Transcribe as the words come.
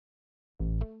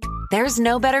There's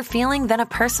no better feeling than a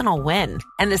personal win.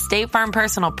 And the State Farm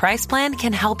Personal Price Plan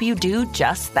can help you do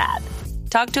just that.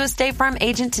 Talk to a State Farm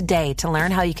agent today to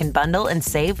learn how you can bundle and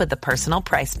save with the Personal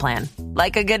Price Plan.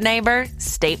 Like a good neighbor,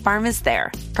 State Farm is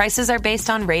there. Prices are based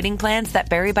on rating plans that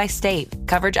vary by state.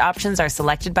 Coverage options are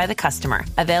selected by the customer.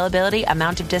 Availability,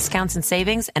 amount of discounts and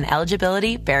savings, and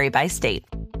eligibility vary by state.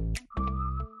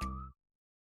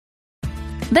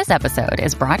 This episode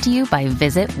is brought to you by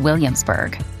Visit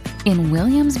Williamsburg. In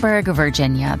Williamsburg,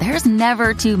 Virginia, there's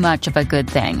never too much of a good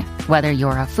thing. Whether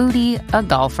you're a foodie, a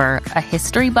golfer, a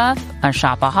history buff, a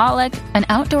shopaholic, an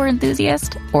outdoor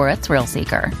enthusiast, or a thrill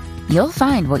seeker, you'll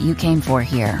find what you came for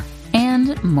here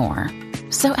and more.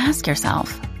 So ask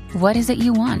yourself, what is it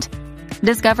you want?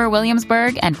 Discover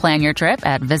Williamsburg and plan your trip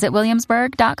at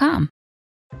visitwilliamsburg.com.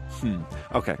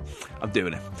 Okay, I'm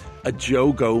doing it. A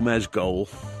Joe Gomez goal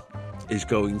is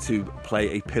going to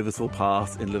play a pivotal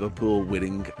part in Liverpool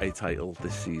winning a title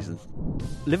this season.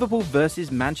 Liverpool versus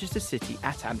Manchester City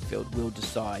at Anfield will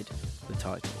decide the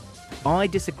title. I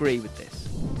disagree with this.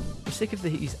 I'm sick of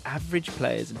these average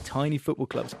players and tiny football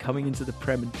clubs coming into the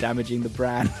Prem and damaging the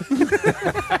brand. Which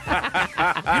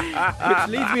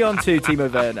leads me on to Timo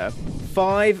Werner.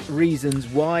 5 reasons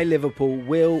why Liverpool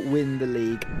will win the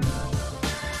league.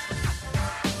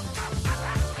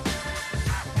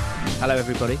 Hello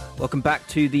everybody, welcome back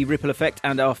to The Ripple Effect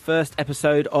and our first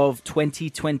episode of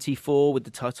 2024 with the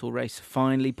title race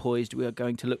finally poised. We are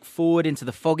going to look forward into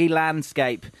the foggy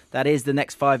landscape that is the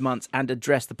next 5 months and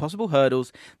address the possible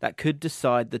hurdles that could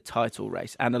decide the title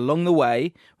race. And along the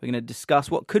way, we're going to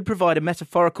discuss what could provide a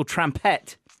metaphorical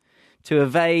trampette to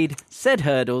evade said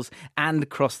hurdles and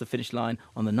cross the finish line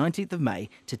on the 19th of May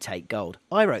to take gold.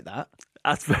 I wrote that.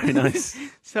 That's very nice.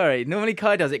 Sorry, normally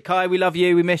Kai does it. Kai, we love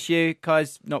you, we miss you.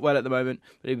 Kai's not well at the moment,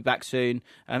 but he'll be back soon.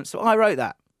 So I wrote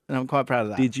that, and I'm quite proud of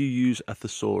that. Did you use a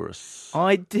thesaurus?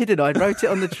 I didn't. I wrote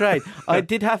it on the train. I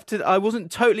did have to. I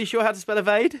wasn't totally sure how to spell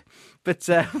evade, but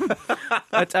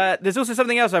there's also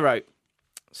something else I wrote.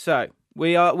 So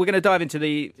we're going to dive into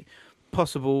the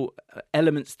possible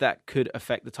elements that could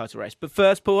affect the title race. But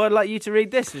first, Paul, I'd like you to read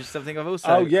this, which is something I've also...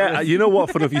 Oh, yeah. You know what,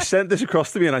 fun if you sent this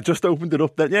across to me and I just opened it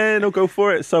up then. Yeah, no, go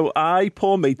for it. So I,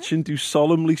 Paul Machin, do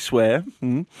solemnly swear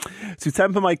to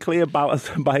temper my clear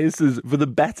biases for the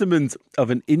betterment of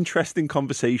an interesting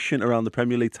conversation around the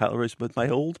Premier League title race with my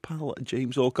old pal,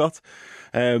 James Alcott.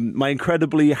 My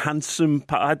incredibly handsome...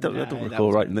 I don't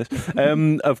recall writing this.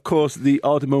 Of course, the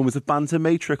odd moments of banter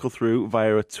may trickle through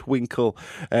via a twinkle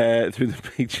through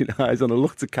the Machin eyes on a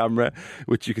look to camera,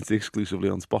 which you can see exclusively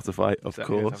on Spotify, of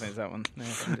course. I think it's that one.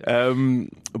 Yeah,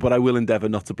 but I will endeavour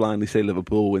not to blindly say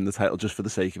Liverpool win the title just for the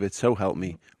sake of it. So help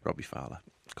me, Robbie Fowler.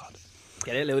 God.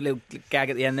 Get it? A little gag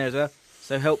at the end there as well.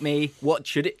 So help me, what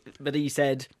should it... But he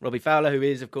said Robbie Fowler, who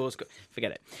is, of course...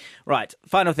 Forget it. Right,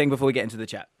 final thing before we get into the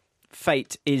chat.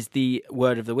 Fate is the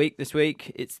word of the week this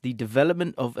week. It's the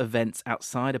development of events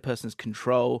outside a person's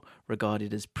control,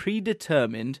 regarded as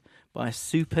predetermined by a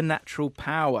supernatural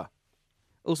power.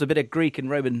 Also a bit of Greek and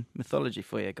Roman mythology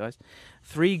for you guys.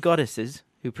 3 goddesses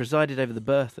who presided over the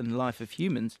birth and life of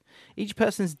humans. Each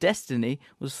person's destiny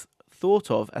was thought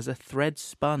of as a thread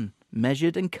spun,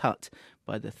 measured and cut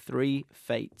by the 3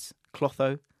 fates: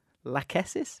 Clotho,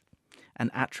 Lachesis,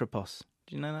 and Atropos.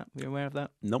 Do you know that? Were you aware of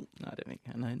that? Nope. No, I don't think.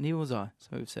 No, neither was I.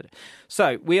 So we've said it.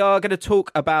 So we are going to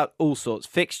talk about all sorts.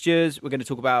 Fixtures. We're going to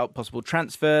talk about possible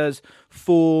transfers,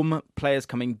 form, players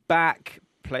coming back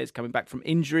from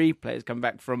injury, players coming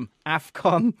back from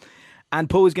AFCON. And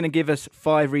Paul is going to give us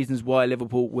 5 reasons why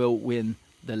Liverpool will win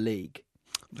the league.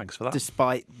 Thanks for that.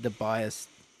 Despite the bias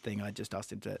thing I just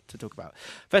asked him to talk about.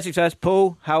 First things first,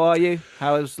 Paul, how are you?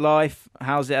 How's life?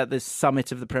 How's it at the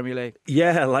summit of the Premier League?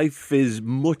 Yeah, life is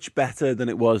much better than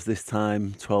it was this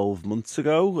time 12 months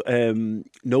ago.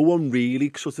 No one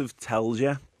really sort of tells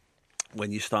you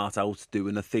when you start out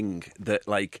doing a thing that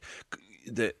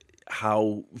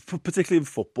how, particularly in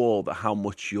football, that how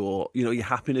much your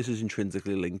happiness is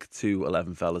intrinsically linked to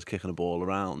 11 fellas kicking a ball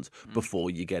around before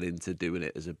you get into doing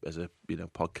it as a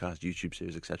podcast, YouTube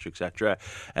series, etc.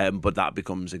 But that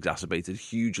becomes exacerbated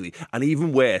hugely, and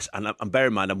even worse. And bear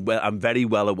in mind, I'm very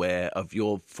well aware of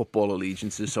your football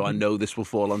allegiances, so I know this will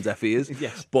fall on deaf ears.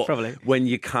 Yes, but probably. When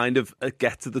you kind of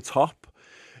get to the top,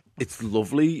 it's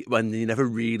lovely when you never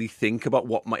really think about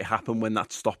what might happen when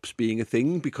that stops being a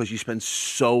thing, because you spend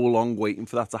so long waiting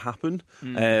for that to happen.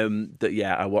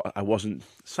 I wasn't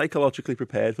psychologically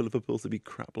prepared for Liverpool to be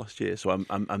crap last year, so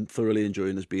I'm thoroughly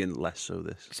enjoying us being less so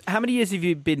this. How many years have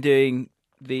you been doing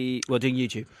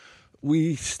YouTube?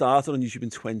 We started on YouTube in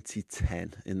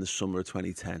 2010, in the summer of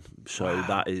 2010. So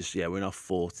That is, we're in our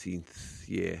 14th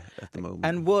year at the moment.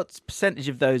 And what percentage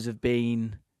of those have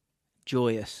been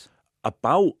joyous?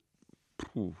 About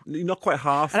not quite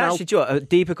half And now. actually, do you know what, a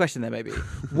deeper question there, maybe.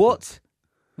 What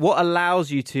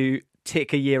allows you to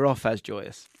tick a year off as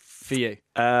joyous for you?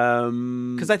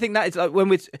 Because I think that is like when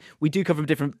we do come from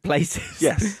different places,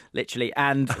 Yes. literally,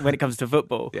 and when it comes to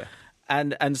football, Yeah.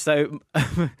 and so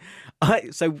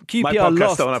so QPR My podcast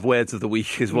lost. don't have words of the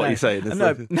week, is what you're saying. It's No,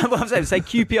 like- no, what I'm saying, say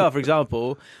QPR, for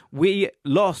example, we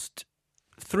lost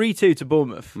 3-2 to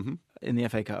Bournemouth in the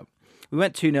FA Cup. We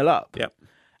went 2-0 up. Yep.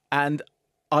 And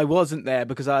I wasn't there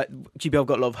because QPR have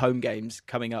got a lot of home games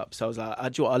coming up. So I was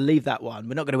like, I'll leave that one.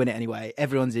 We're not going to win it anyway.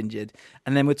 Everyone's injured.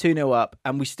 And then we're 2-0 up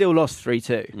and we still lost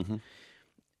 3-2.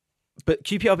 But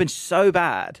QPR have been so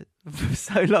bad for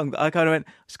so long that I kind of went,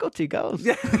 I scored 2 goals.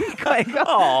 Yeah. kind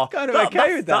of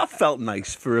okay with that. That felt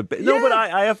nice for a bit. No, but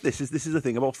I have this is the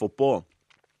thing about football,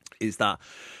 is that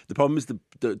the problem is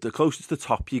the closer to the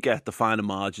top you get, the finer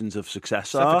margins of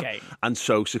success are. Suffocate. And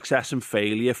so success and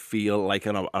failure feel like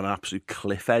an absolute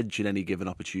cliff edge in any given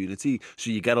opportunity. So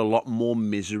you get a lot more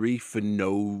misery for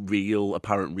no real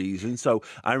apparent reason. So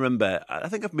I remember, I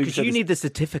think I've maybe Because said you this- need the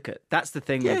certificate. That's the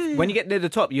thing. When you get near the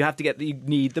top, you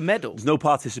need the medal. There's no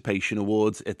participation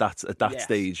awards at that Yes.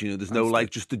 stage. You know, there's no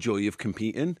like just the joy of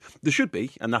competing. There should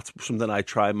be, and that's something I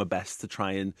try my best to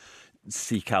try and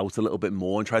seek out a little bit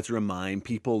more and try to remind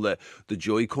people that the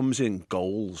joy comes in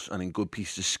goals and in good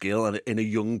pieces of skill and in a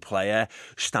young player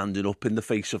standing up in the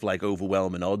face of like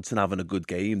overwhelming odds and having a good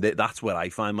game. That's where I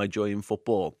find my joy in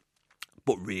football.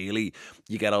 But really,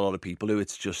 you get a lot of people who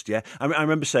it's just, I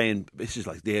remember saying, this is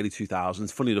like the early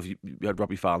 2000s. Funny enough, you had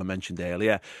Robbie Fowler mentioned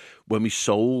earlier. When we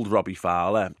sold Robbie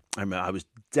Fowler, I remember I was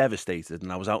devastated,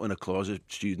 and I was out in a club. I was a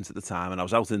student at the time, and I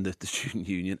was out in the student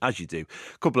union, as you do.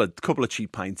 Couple of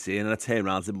cheap pints in, and I turned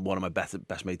around to one of my best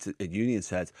mates at uni and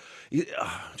said,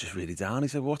 I'm just really down. He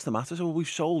said, what's the matter? I said, well, we've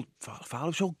sold Fowler,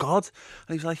 we've sold God.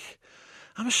 And he was like,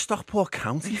 I'm a Stockport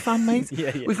County fan, mate.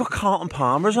 We've got Carlton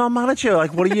Palmer as our manager.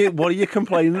 Like, what are you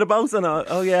complaining about? And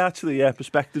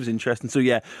perspective's interesting.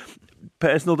 So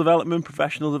personal development,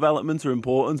 professional development are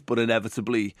important, but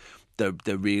inevitably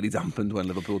they're really dampened when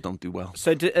Liverpool don't do well.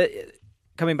 So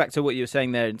coming back to what you were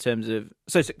saying there in terms of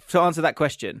so to answer that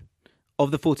question,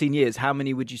 of the 14 years, how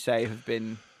many would you say have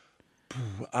been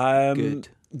good?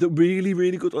 The really,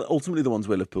 really good. Ultimately, the ones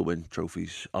where Liverpool win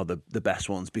trophies are the best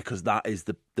ones, because that is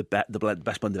the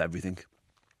best blend of everything.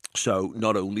 So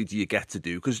not only do you get to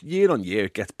do, because year on year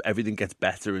everything gets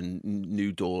better and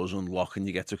new doors unlock and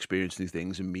you get to experience new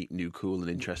things and meet new cool and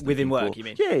interesting Within people. work, you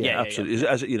mean? Yeah, absolutely.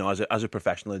 As a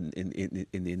professional in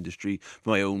the industry,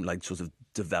 for my own like sort of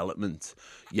development,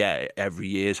 every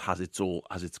year has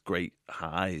its great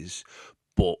highs.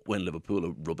 But when Liverpool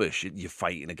are rubbish, you're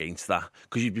fighting against that,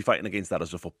 because you'd be fighting against that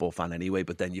as a football fan anyway.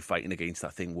 But then you're fighting against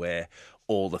that thing where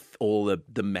all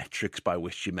the metrics by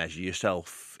which you measure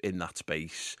yourself in that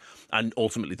space, and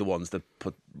ultimately the ones that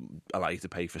allow you to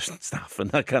pay for staff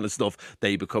and that kind of stuff,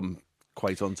 they become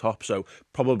quite on top. So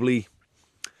probably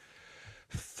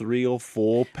 3 or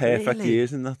 4 perfect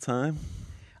years in that time.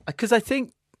 Because I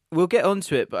think we'll get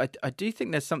onto it, but I do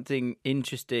think there's something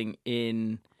interesting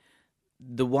in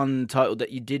the one title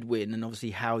that you did win, and obviously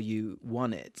how you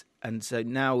won it. And so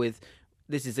now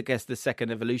this is, I guess, the second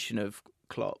evolution of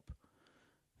Klopp.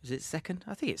 Is it second?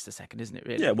 I think it's the second, isn't it?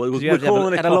 Really? Yeah. Well, we're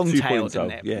calling it a Klopp long 2.0. tail,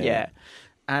 didn't it? Yeah.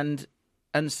 And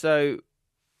so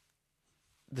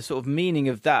the sort of meaning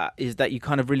of that is that you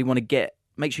kind of really want to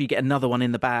make sure you get another one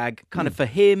in the bag, kind of for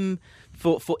him,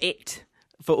 for it,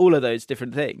 for all of those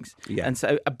different things. Yeah. And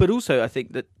so, but also I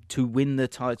think that to win the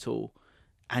title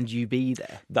and you be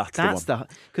there. That's the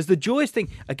because the joyous thing,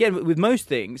 again, with most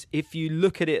things, if you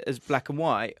look at it as black and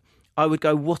white, I would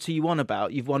go, what are you on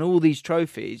about? You've won all these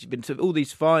trophies, you've been to all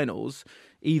these finals,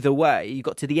 either way, you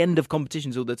got to the end of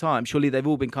competitions all the time. Surely they've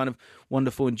all been kind of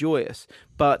wonderful and joyous.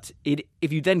 But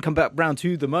if you then come back round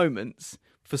to the moments,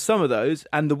 for some of those,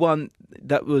 and the one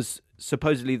that was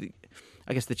supposedly,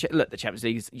 the Champions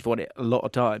League, you've won it a lot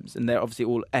of times, and they're obviously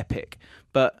all epic,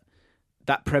 but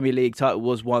that Premier League title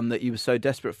was one that you were so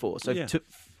desperate for. So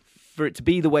for it to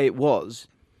be the way it was,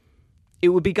 it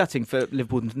would be gutting for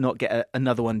Liverpool to not get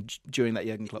another one during that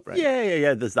Jurgen Klopp reign.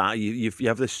 Yeah. There's that. You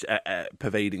have this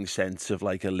pervading sense of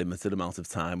like a limited amount of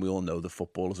time. We all know the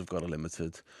footballers have got a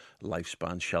limited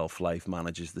lifespan, shelf life.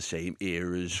 Managers the same.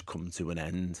 Eras come to an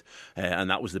end,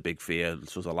 and that was the big fear.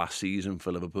 Sort of last season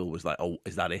for Liverpool was like, oh,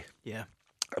 is that it? Yeah.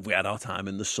 Have we had our time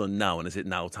in the sun now, and is it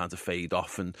now time to fade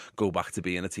off and go back to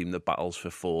being a team that battles for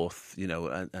fourth,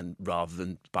 and rather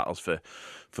than battles for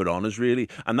honours, really?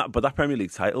 But that Premier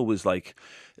League title was like,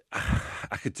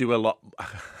 I could do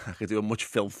a much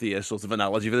filthier sort of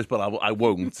analogy for this, but I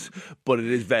won't. But it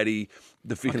is very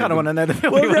the feeling. I kind of want to know the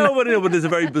feeling. Well, no, but there's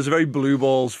a very blue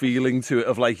balls feeling to it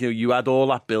of like, you had all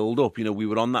that build up. We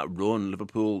were on that run.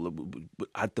 Liverpool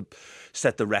had to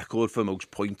set the record for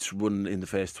most points run in the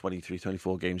first 23,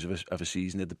 24 games of a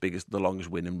season. Had the longest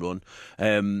winning run.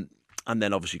 And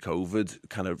then obviously COVID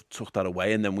kind of took that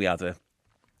away, and then we had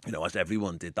as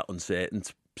everyone did, that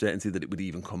certainty that it would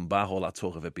even come back, all that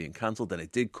talk of it being cancelled. Then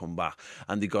it did come back,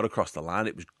 and they got across the line.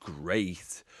 It was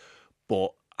great,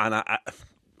 but I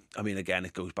mean, again,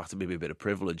 it goes back to maybe a bit of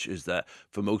privilege, is that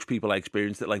for most people, I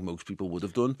experienced it like most people would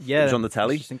have done. Yeah, it was on the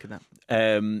telly. I was thinking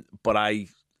that. But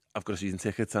I've got a season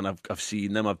ticket, and I've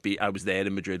seen them. I was there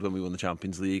in Madrid when we won the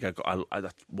Champions League.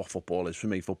 That's what football is for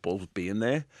me. Football was being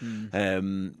there.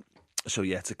 So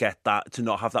yeah, to get that, to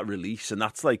not have that release, and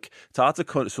that's like, it's hard to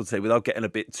sort of say without getting a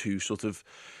bit too sort of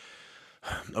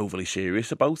overly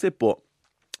serious about it, but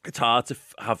it's hard to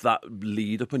have that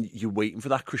lead up and you're waiting for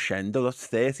that crescendo. That's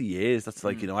 30 years. That's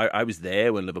like, I was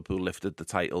there when Liverpool lifted the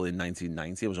title in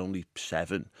 1990. I was only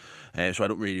 7. So I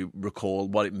don't really recall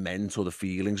what it meant or the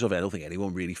feelings of it. I don't think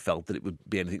anyone really felt that it would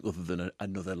be anything other than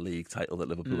another league title that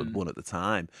Liverpool had won at the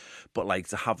time. But like,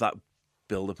 to have that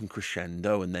build up and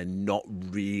crescendo and then not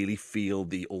really feel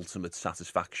the ultimate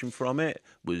satisfaction from it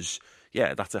was,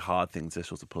 that's a hard thing to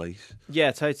sort of place.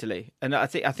 Yeah, totally. And I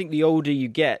think the older you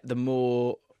get, the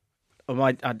more...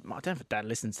 I don't know if Dad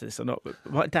listens to this or not, but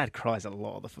my dad cries a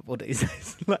lot of the football these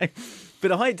days.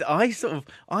 But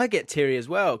I get teary as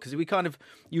well, because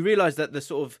you realise that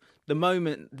the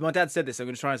moment, my dad said this, I'm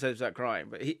going to try and say this without crying,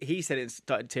 but he said it and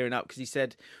started tearing up, because he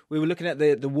said we were looking at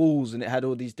the walls and it had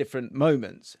all these different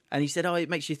moments, and he said, it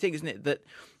makes you think, isn't it, that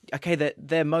okay,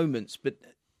 they're moments, but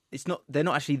they're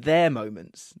not actually their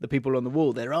moments, the people on the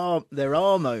wall. There are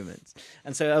moments.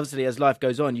 And so obviously as life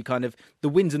goes on, you kind of, the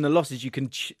wins and the losses, you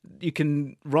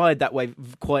can ride that wave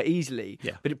quite easily.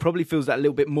 Yeah. But it probably feels that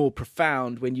little bit more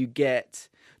profound when you get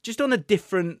just on a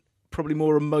different, probably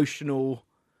more emotional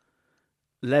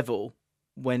level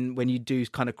when you do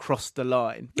kind of cross the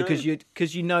line, because you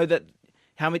know that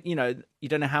you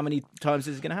don't know how many times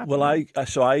this is going to happen. Well,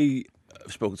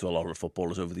 I've spoken to a lot of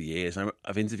footballers over the years.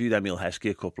 I've interviewed Emile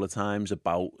Heskey a couple of times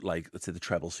about, like, let's say the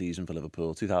treble season for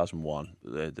Liverpool, 2001,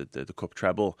 the cup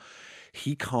treble.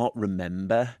 He can't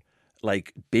remember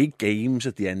like big games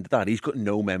at the end of that. He's got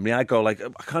no memory. I go like,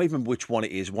 I can't even remember which one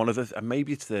it is. One of the,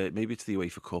 maybe it's the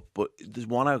UEFA Cup, but there's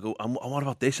one I go, what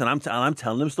about this? And I'm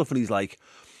telling him stuff, and he's like,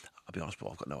 I'll be honest, but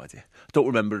I've got no idea. I don't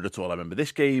remember it at all. I remember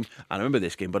this game, and I remember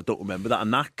this game, but I don't remember that.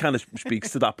 And that kind of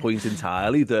speaks to that point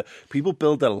entirely, that people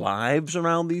build their lives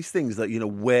around these things, that, you know,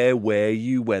 where were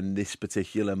you when this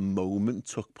particular moment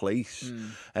took place?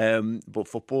 But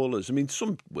footballers, I mean,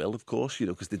 some will, of course, you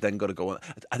know, because they then got to go on.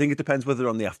 I think it depends whether they're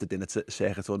on the after-dinner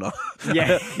circuit or not.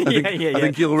 Yeah, I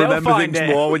think you'll remember things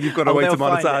more when you've got a way to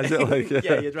monetize it. Like,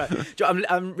 yeah, you're right.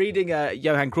 I'm reading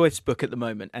Johan Cruyff's book at the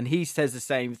moment, and he says the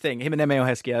same thing. Him and Emile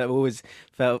Heskey, I've always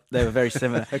felt they were very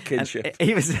similar. A kinship.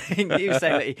 He was saying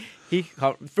that he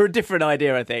can't, for a different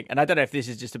idea, I think, and I don't know if this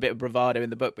is just a bit of bravado in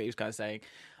the book, but he was kind of saying,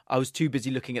 I was too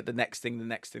busy looking at the next thing.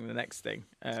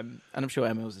 And I'm sure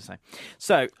Emile's the same.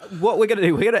 So what we're going to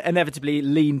do, we're going to inevitably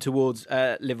lean towards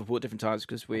Liverpool at different times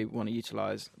because we want to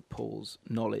utilise Paul's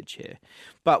knowledge here.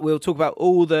 But we'll talk about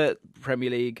all the Premier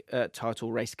League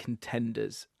title race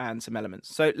contenders and some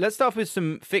elements. So let's start with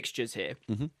some fixtures here.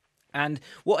 Mm-hmm. And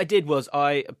what I did was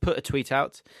I put a tweet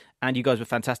out, and you guys were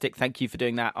fantastic. Thank you for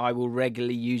doing that. I will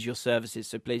regularly use your services,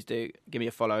 so please do give me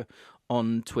a follow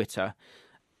on Twitter,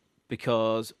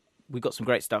 because we got some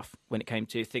great stuff when it came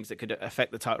to things that could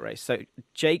affect the title race. So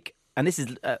Jake, and this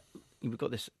is we've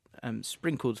got this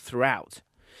sprinkled throughout.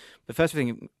 The first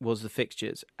thing was the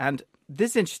fixtures, and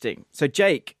this is interesting. So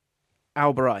Jake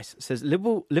Albarais says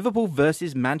Liverpool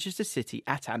versus Manchester City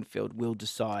at Anfield will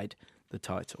decide the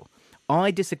title.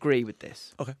 I disagree with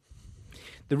this. Okay.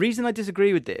 The reason I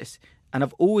disagree with this, and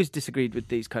I've always disagreed with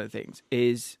these kind of things,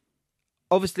 is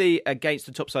obviously against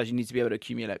the top sides you need to be able to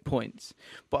accumulate points.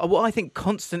 But what I think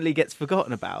constantly gets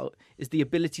forgotten about is the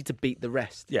ability to beat the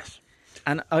rest. Yes.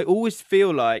 And I always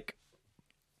feel like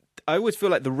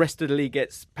the rest of the league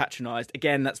gets patronised.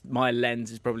 Again, that's my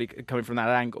lens is probably coming from that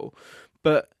angle.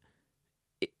 But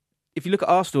if you look at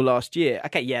Arsenal last year,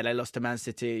 okay, yeah, they lost to Man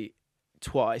City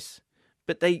twice.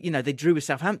 But they drew with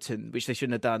Southampton, which they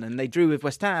shouldn't have done, and they drew with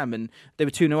West Ham, and they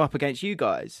were 2-0 up against you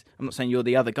guys. I'm not saying you're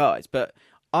the other guys, but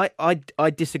I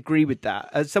disagree with that.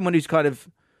 As someone who's kind of,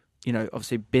 you know,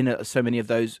 obviously been at so many of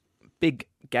those big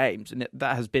games, and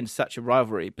that has been such a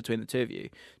rivalry between the two of you,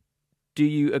 Do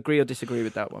you agree or disagree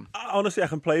with that one? Honestly, I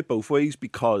can play it both ways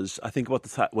because I think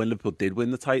about when Liverpool did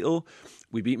win the title,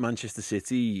 we beat Manchester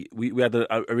City. We had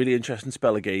a really interesting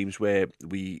spell of games where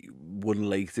we won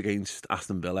late against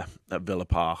Aston Villa at Villa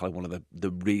Park, like one of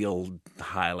the real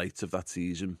highlights of that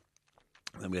season.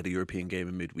 And then we had a European game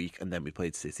in midweek, and then we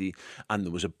played City, and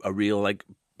there was a real like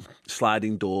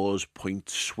sliding doors, point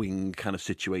swing kind of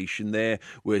situation there.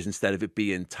 Whereas instead of it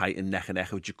being tight and neck,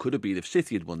 which it could have been if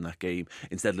City had won that game,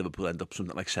 instead Liverpool ended up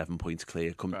something like 7 points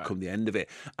clear come the end of it.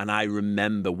 And I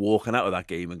remember walking out of that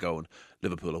game and going,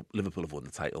 Liverpool have won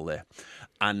the title there.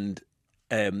 And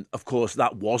of course,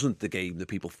 that wasn't the game that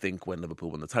people think when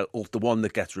Liverpool won the title. The one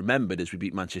that gets remembered is we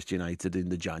beat Manchester United in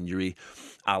the January.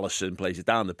 Alisson plays it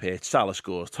down the pitch. Salah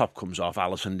scores. Top comes off.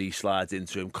 Alisson knee slides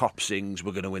into him. Klopp sings,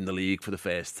 "We're going to win the league for the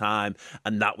first time."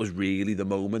 And that was really the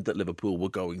moment that Liverpool were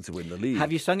going to win the league.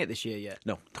 Have you sung it this year yet?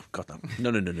 No. God,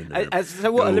 no. No.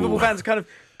 So what? No. Liverpool fans kind of...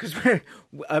 Because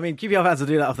QPR fans will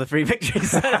do that off the 3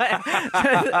 victories. Is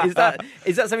that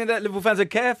something that Liverpool fans are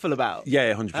careful about?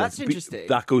 Yeah, 100%. That's interesting.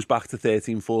 That goes back to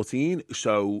 13-14.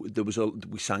 So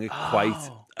we sang it quite...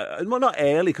 well, not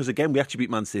early, because again, we actually beat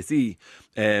Man City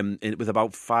with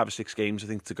about 5 or 6 games, I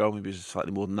think, to go. Maybe it was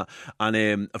slightly more than that.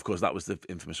 And of course, that was the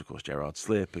infamous, of course, Gerrard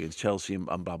slip against Chelsea and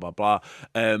blah, blah, blah.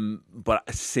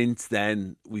 But since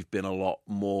then, we've been a lot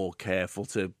more careful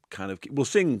to kind of... We'll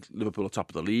sing Liverpool at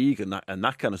top of the league and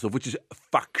that kind of stuff, which is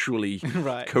factually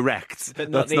correct. But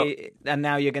not and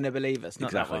now you're going to believe us, not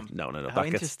exactly. That one. No. How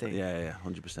interesting. Yeah,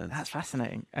 100%. That's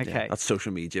fascinating. Okay. Yeah, that's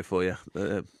social media for you.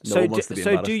 No so one wants to be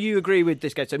so do you agree with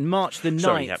this guy? So March the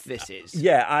 9th this is?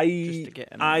 Yeah,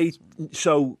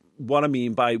 so what I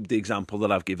mean by the example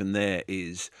that I've given there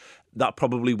is that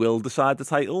probably will decide the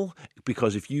title,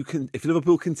 because if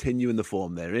Liverpool continue in the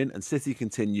form they're in and City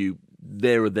continue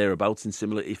there or thereabouts in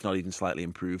similar, if not even slightly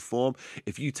improved form,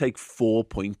 if you take 4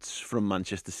 points from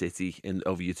Manchester City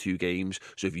over your 2 games,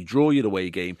 so if you draw your away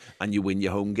game and you win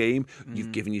your home game,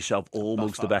 you've given yourself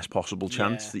almost the best possible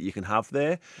chance that you can have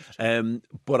there.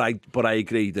 But I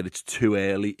agree that it's too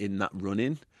early in that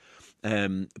run-in.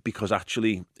 Because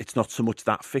actually it's not so much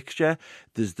that fixture,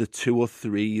 there's the 2 or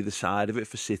 3 either side of it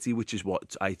for City, which is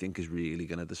what I think is really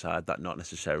going to decide that, not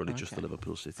necessarily just the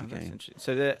Liverpool City game.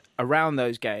 So around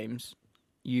those games,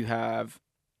 you have,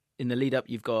 in the lead up,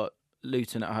 you've got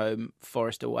Luton at home,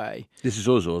 Forest away. This is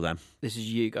us or them? This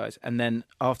is you guys. And then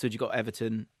afterwards you've got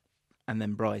Everton and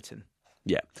then Brighton.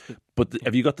 Yeah, but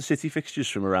have you got the City fixtures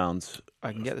from around?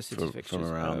 I can get the City fixtures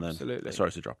from around. Absolutely. Then.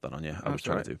 Sorry to drop that on you. I was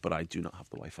trying to, but I do not have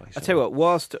the Wi-Fi. So. I tell you what,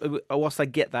 whilst I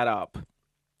get that up,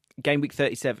 game week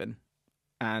 37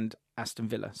 and Aston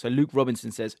Villa. So Luke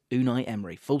Robinson says Unai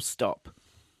Emery, full stop.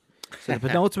 So the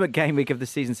penultimate game week of the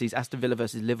season sees Aston Villa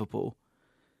versus Liverpool,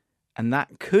 and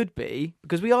that could be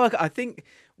because I think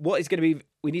what is going to be.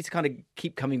 We need to kind of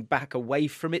keep coming back away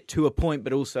from it to a point,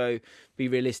 but also be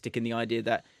realistic in the idea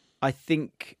that. I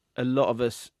think a lot of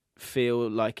us feel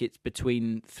like it's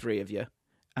between 3 of you.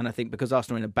 And I think because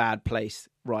Arsenal are in a bad place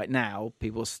right now,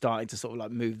 people are starting to sort of like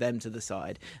move them to the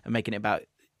side and making it about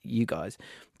you guys.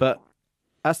 But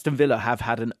Aston Villa have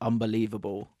had an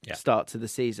unbelievable start to the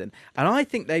season. And I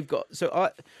think they've got...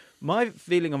 my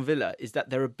feeling on Villa is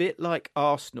that they're a bit like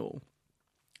Arsenal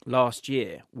last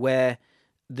year, where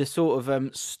the sort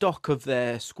of stock of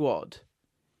their squad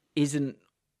is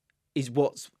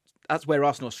what's... That's where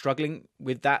Arsenal are struggling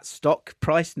with that stock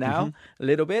price now a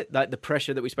little bit, like the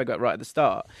pressure that we spoke about right at the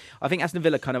start. I think Aston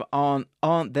Villa kind of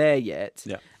aren't there yet.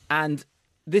 Yeah. And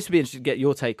this would be interesting to get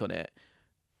your take on it.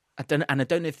 I don't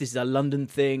know if this is a London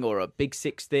thing or a Big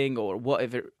Six thing or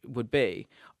whatever it would be.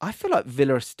 I feel like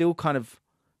Villa are still kind of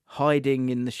hiding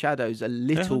in the shadows a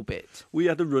little bit. We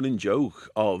had a running joke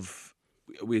of...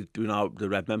 We're doing the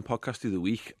Red Men podcast the other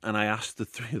week, and I asked the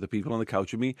 3 other people on the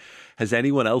couch with me, has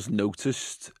anyone else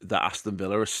noticed that Aston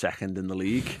Villa are second in the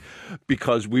league?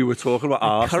 Because we were talking about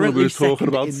Arsenal, we were talking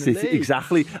about City.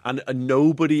 Exactly. And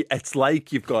nobody, it's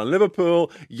like you've got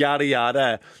Liverpool, yada,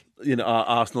 yada,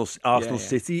 Arsenal,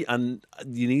 City, and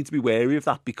you need to be wary of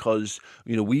that because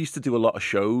we used to do a lot of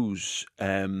shows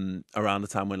around the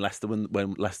time when Leicester won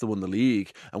the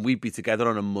league, and we'd be together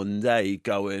on a Monday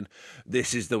going,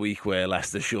 "This is the week where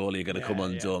Leicester surely are going to come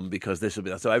undone because this will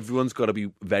be that." So everyone's got to be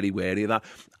very wary of that.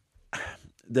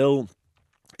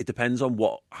 It depends on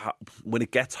when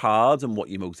it gets hard and what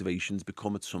your motivations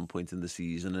become at some point in the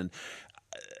season and.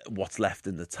 What's left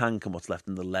in the tank and what's left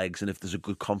in the legs, and if there's a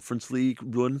good Conference League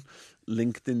run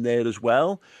linked in there as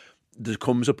well, there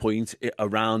comes a point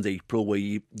around April where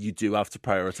you do have to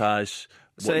prioritise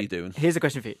what you're doing. Here's a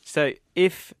question for you. So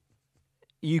if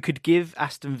you could give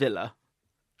Aston Villa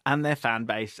and their fan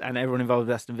base and everyone involved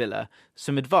with Aston Villa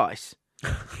some advice,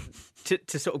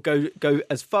 to sort of go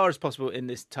as far as possible in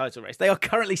this title race. They are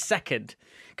currently second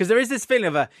because there is this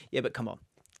feeling of but come on,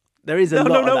 there is a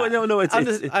lot of that.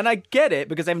 No. And I get it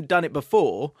because they haven't done it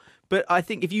before. But I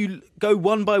think if you go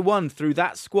one by one through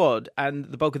that squad and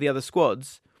the bulk of the other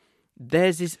squads,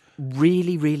 theirs is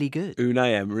really, really good.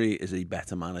 Unai Emery is a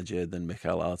better manager than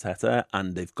Mikel Arteta,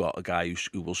 and they've got a guy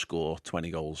who will score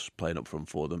 20 goals playing up front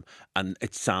for them. And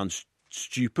it sounds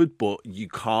stupid, but you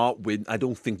can't win. I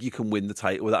don't think you can win the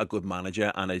title without a good manager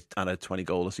and a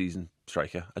 20-goal a season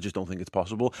striker. I just don't think it's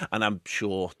possible. And I'm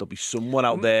sure there'll be someone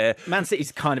out there. Man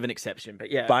City's kind of an exception,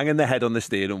 but yeah, banging their head on the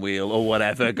steering wheel or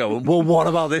whatever, going, well, what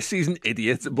about this season,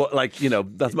 idiot? But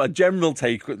that's my general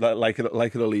take. Like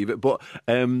it or leave it. But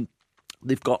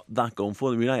they've got that going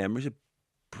for them. Unai Emery's a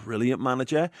brilliant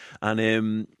manager,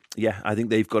 and I think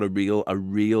they've got a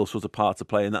real sort of part to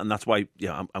play in that, and that's why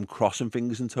I'm crossing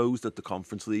fingers and toes that the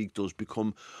Conference League does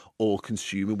become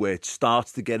all-consuming, where it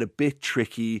starts to get a bit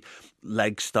tricky,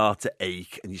 legs start to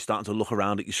ache, and you're starting to look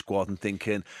around at your squad and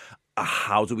thinking,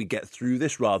 how do we get through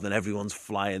this rather than everyone's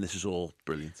flying? This is all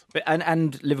brilliant. But,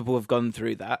 and Liverpool have gone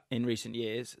through that in recent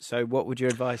years. So what would your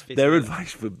advice be?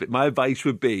 My advice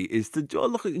would be is to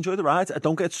enjoy the ride.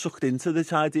 Don't get sucked into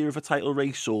this idea of a title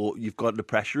race or you've got the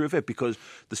pressure of it, because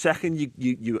the second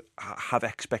you have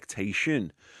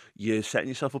expectation, you're setting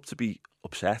yourself up to be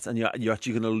upset, and you're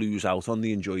actually going to lose out on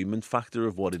the enjoyment factor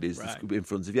of what it is that's in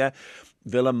front of you.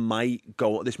 Villa might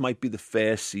go. This might be the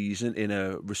first season in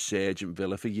a resurgent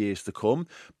Villa for years to come,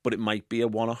 but it might be a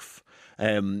one-off.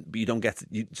 But you don't get to,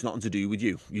 it's nothing to do with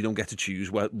you. You don't get to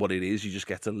choose what it is. You just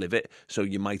get to live it. So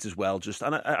you might as well just.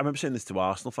 And I remember saying this to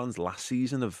Arsenal fans last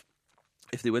season: of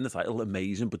if they win the title,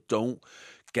 amazing, but don't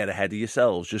get ahead of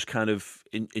yourselves. Just kind of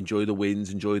enjoy the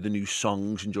wins, enjoy the new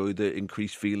songs, enjoy the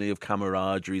increased feeling of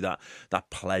camaraderie, that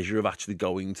pleasure of actually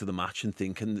going to the match and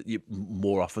thinking that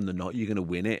more often than not you're going to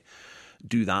win it.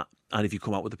 Do that, and if you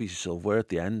come out with a piece of silverware at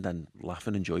the end, then laugh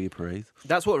and enjoy your parade.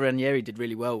 That's what Ranieri did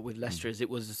really well with Leicester. Is it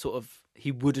was a sort of,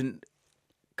 he wouldn't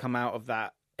come out of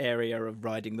that area of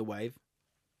riding the wave,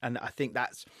 and I think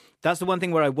that's the one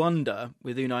thing where I wonder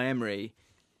with Unai Emery.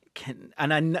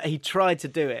 He tried to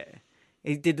do it.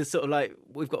 He did the sort of like,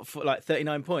 we've got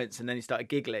 39 points, and then he started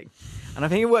giggling, and I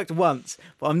think it worked once,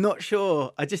 but I'm not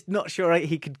sure. I'm just not sure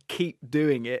he could keep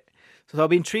doing it. So I'll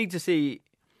be intrigued to see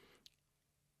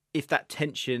if that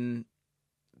tension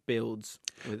builds.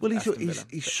 Well,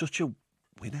 he's such a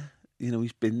winner.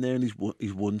 He's been there and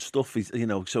he's won stuff.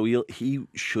 So he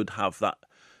should have that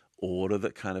aura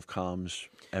that kind of calms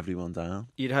everyone down.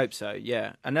 You'd hope so,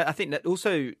 yeah. And I think that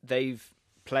also they've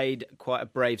played quite a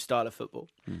brave style of football.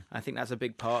 I think that's a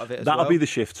big part of it as well. That'll be the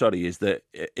shift, is that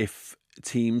if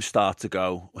teams start to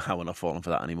go, we're not falling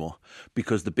for that anymore,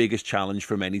 because the biggest challenge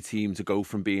from any team to go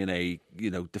from being a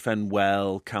defend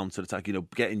well, counter attack,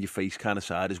 get in your face kind of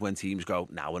side, is when teams go,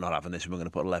 we're not having this and we're going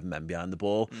to put 11 men behind the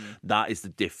ball. That is the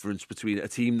difference between a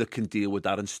team that can deal with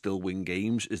that and still win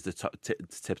games is the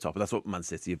tip top. And that's what Man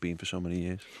City have been for so many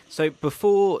years. So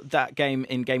before that game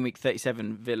in game week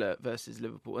 37, Villa versus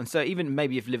Liverpool, and so even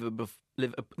maybe if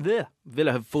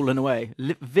Villa have fallen away.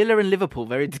 Villa and Liverpool,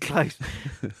 very close.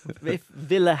 If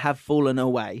Villa have fallen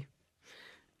away,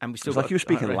 and we still got, like you were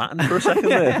speaking Latin for a second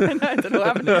there. No, I don't know what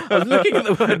happened. I was looking at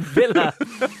the word Villa,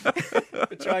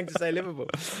 trying to say Liverpool.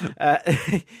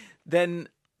 Then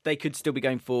they could still be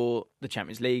going for the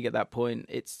Champions League at that point.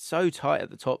 It's so tight at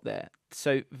the top there.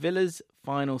 So Villa's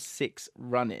final 6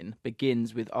 run-in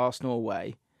begins with Arsenal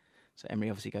away. So Emery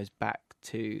obviously goes back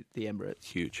to the Emirates.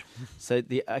 Huge. So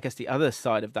I guess the other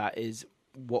side of that is,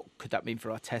 what could that mean for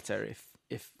Arteta if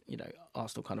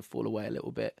Arsenal kind of fall away a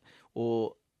little bit,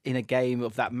 or in a game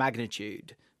of that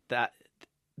magnitude, that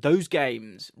those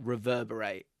games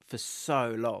reverberate for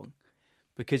so long,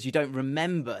 because you don't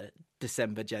remember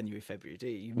December, January, February, do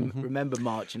you? You remember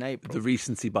March and April. The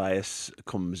recency bias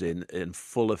comes in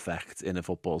full effect in a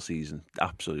football season,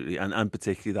 absolutely, and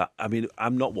particularly that. I mean,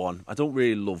 I'm not one. I don't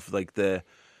really love like the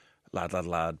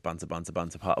lad, banter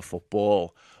part of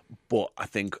football, but I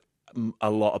think a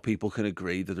lot of people can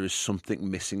agree that there is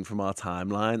something missing from our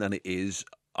timeline, and it is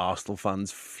Arsenal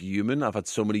fans fuming. I've had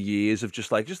so many years of just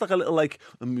like a little like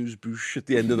amuse-bouche at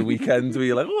the end of the weekend where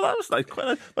you're like, that was nice,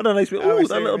 quite a nice bit. A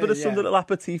little bit of some little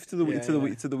aperitif to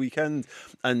the weekend,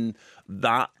 and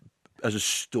that as a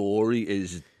story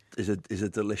is a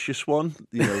delicious one.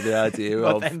 The idea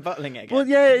of them bottling it again. Well,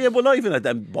 yeah. Well, not even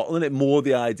them bottling it. More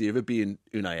the idea of it being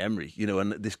Unai Emery.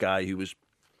 And this guy who was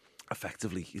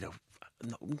effectively,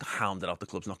 hounded out the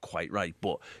club's not quite right,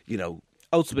 but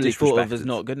ultimately thought of as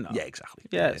not good enough. Yeah, exactly.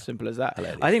 Yeah, simple as that.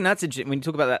 Hilarious. I think that's interesting when you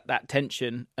talk about that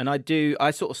tension, and I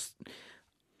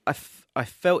I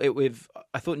felt it with.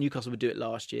 I thought Newcastle would do it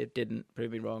last year. Didn't.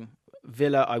 Prove me wrong.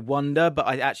 Villa, I wonder, but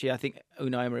I think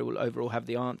Unai Emery will overall have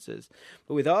the answers.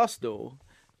 But with Arsenal,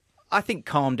 I think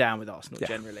calm down with Arsenal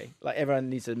generally. Like everyone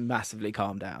needs to massively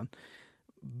calm down.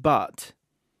 But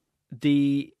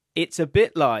it's a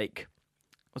bit like,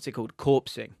 what's it called?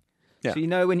 Corpsing. Yeah.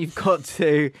 So when you've got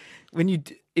to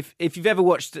if you've ever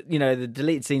watched the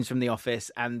deleted scenes from The Office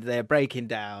and they're breaking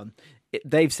down,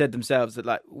 they've said themselves that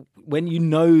like when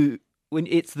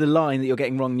it's the line that you're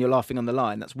getting wrong and you're laughing on the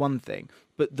line, that's one thing.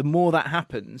 But the more that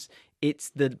happens, it's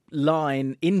the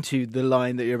line into the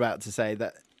line that you're about to say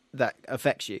that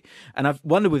affects you. And I've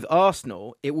wondered with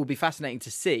Arsenal, it will be fascinating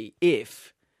to see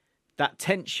if that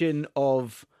tension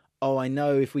of, I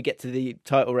know if we get to the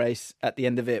title race at the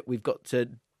end of it, we've got to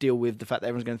deal with the fact that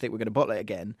everyone's going to think we're going to bottle it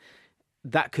again.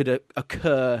 That could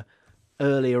occur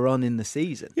earlier on in the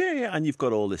season. Yeah, and you've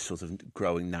got all this sort of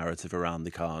growing narrative around they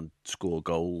can't score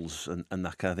goals and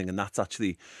that kind of thing. And that's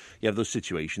actually, you have those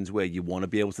situations where you want to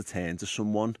be able to turn to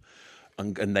someone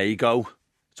and they go,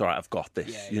 it's all right, I've got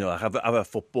this. Yeah. I have a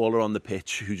footballer on the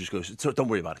pitch who just goes, don't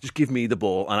worry about it, just give me the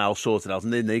ball and I'll sort it out.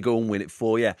 And then they go and win it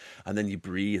for you. And then you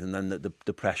breathe and then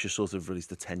the pressure sort of releases,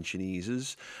 the tension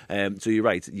eases. So you're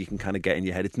right, you can kind of get in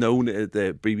your head. It's known,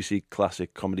 the BBC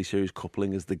classic comedy series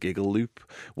Coupling, as the giggle loop,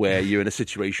 where you're in a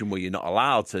situation where you're not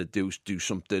allowed to do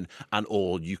something and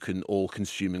all you can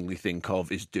all-consumingly think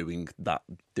of is doing that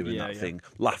thing.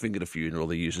 Laughing at a funeral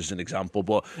they use as an example,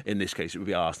 but in this case it would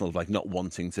be Arsenal, like not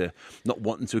wanting to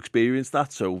experience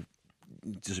that, so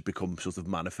does it become sort of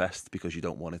manifest because you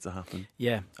don't want it to happen?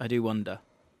 Yeah, I do wonder.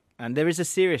 And there is a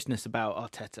seriousness about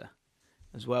Arteta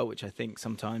as well, which I think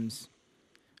sometimes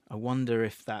I wonder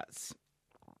if that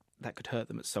could hurt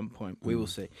them at some point. We will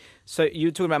see. So you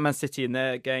were talking about Man City and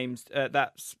their games.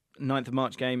 That's 9th of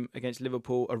March game against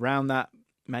Liverpool. Around that,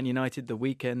 Man United the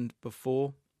weekend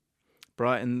before,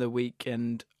 Brighton the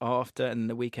weekend after, and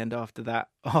the weekend after that,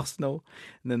 Arsenal,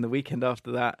 and then the weekend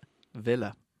after that,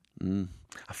 Villa.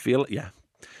 I feel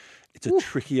it's a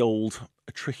tricky old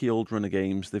run of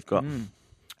games they've got,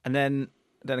 and then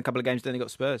a couple of games. Then they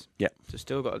got Spurs. Yeah,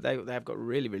 so they have got a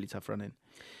really, really tough run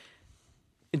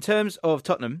in terms of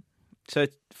Tottenham. So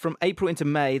from April into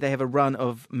May, they have a run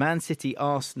of Man City,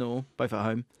 Arsenal both at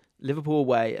home, Liverpool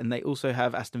away, and they also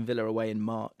have Aston Villa away in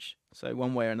March. So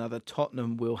one way or another,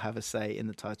 Tottenham will have a say in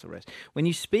the title race. When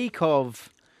you speak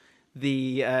of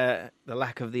the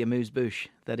lack of the amuse-bouche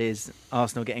that is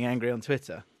Arsenal getting angry on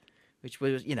Twitter, which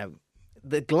was,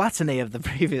 the gluttony of the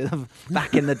previous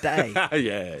back in the day.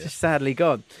 Just sadly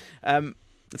gone.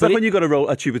 It's like when you got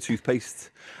a tube of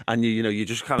toothpaste and you're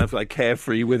just kind of like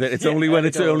carefree with it. It's only when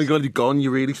it's only gone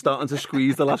you're really starting to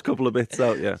squeeze the last couple of bits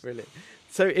out. Yeah, brilliant.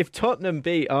 So if Tottenham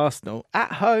beat Arsenal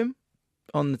at home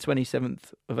on the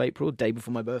 27th of April, day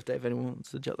before my birthday, if anyone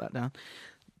wants to jot that down,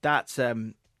 that's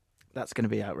going to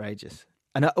be outrageous.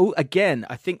 And again,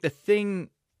 I think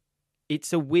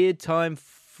it's a weird time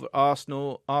for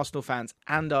Arsenal fans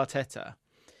and Arteta,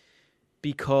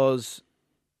 because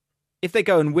if they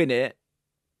go and win it,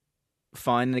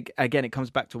 fine. Again, it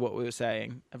comes back to what we were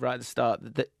saying right at the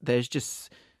start, that there's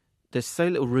so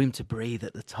little room to breathe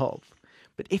at the top.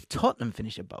 But if Tottenham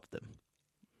finish above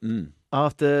them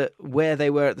after where they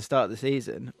were at the start of the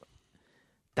season,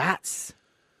 that's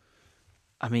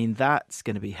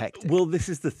going to be hectic. Well, this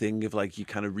is the thing of like you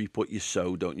kind of reap what you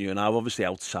sow, don't you? And I'm obviously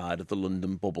outside of the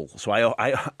London bubble, so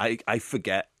I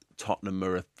forget Tottenham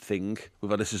are a thing.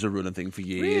 We've had this as a running thing for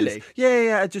years. Really?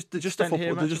 Yeah. They're just a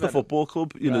football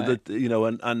club,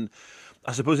 and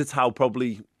I suppose it's how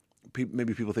probably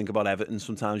maybe people think about Everton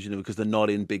sometimes, because they're not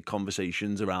in big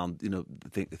conversations around,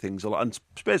 things a lot. And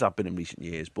Spurs have been in recent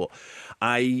years, but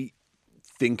I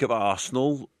think of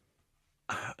Arsenal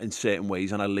in certain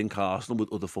ways, and I link Arsenal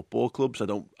with other football clubs. I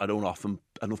don't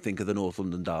think of the North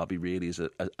London derby really as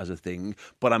a thing,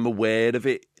 but I'm aware of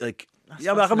it. Like,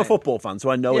 I'm a football fan, so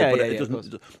I know it, but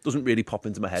it doesn't really pop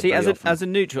into my head. See, as a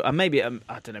neutral, and maybe I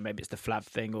don't know, maybe it's the Flav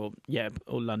thing, or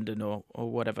London, or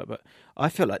whatever. But I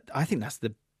think that's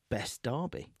the best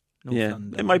derby. North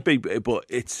London. It might be, but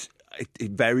it's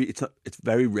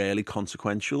very rarely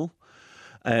consequential,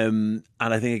 and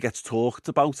I think it gets talked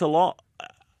about a lot.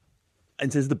 In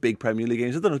terms of the big Premier League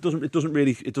games, I don't know, it doesn't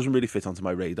really fit onto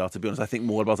my radar, to be honest. I think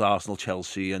more about Arsenal,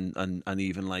 Chelsea, and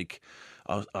even like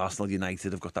Arsenal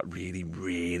United have got that really,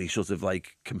 really sort of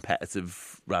like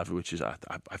competitive rivalry, which is I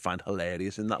find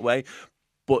hilarious in that way.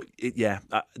 But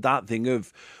that thing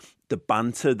of the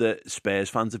banter that Spurs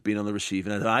fans have been on the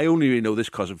receiving end, and I only really know this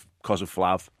because of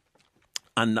Flav.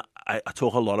 And I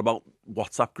talk a lot about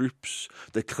WhatsApp groups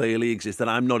that clearly exist, and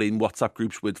I'm not in WhatsApp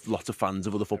groups with lots of fans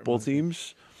of other football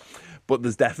teams. but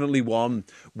there's definitely one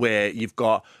where you've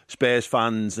got Spurs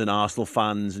fans and Arsenal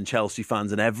fans and Chelsea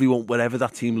fans and everyone, wherever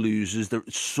that team loses,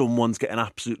 someone's getting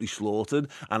absolutely slaughtered.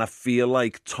 And I feel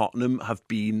like Tottenham have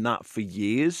been that for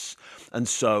years. And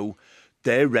so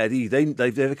they're ready.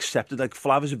 They've accepted. Like,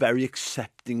 Flav is very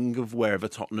accepting of wherever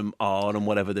Tottenham are and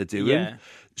whatever they're doing. Yeah.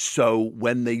 So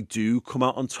when they do come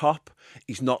out on top,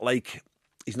 he's not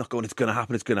going, it's going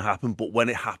to happen. But when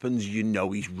it happens, you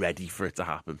know he's ready for it to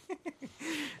happen.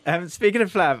 Speaking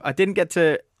of Flav, I didn't get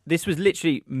to... This was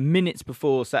literally minutes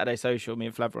before Saturday Social. Me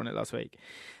and Flav were on it last week.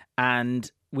 And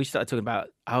we started talking about,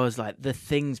 I was like, the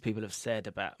things people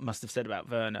must have said about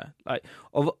Werner. Like,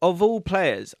 of all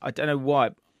players, I don't know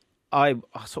why, I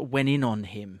sort of went in on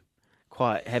him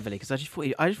quite heavily because I just thought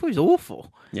he was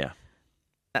awful. Yeah.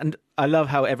 And I love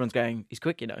how everyone's going, he's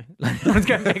quick, you know. Everyone's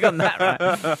going big on that,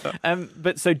 right?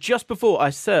 But so just before I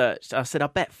searched, I said, I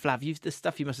bet Flav, the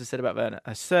stuff you must have said about Werner.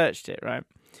 I searched it, right?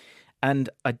 And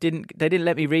they didn't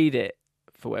let me read it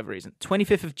for whatever reason.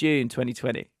 25th of June,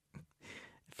 2020.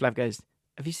 Flav goes,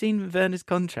 have you seen Werner's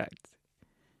contract? ?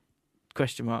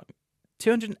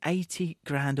 280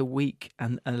 grand a week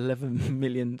and 11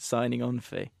 million signing on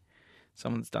fee.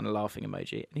 Someone's done a laughing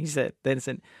emoji. And he said,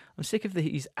 I'm sick of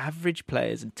these average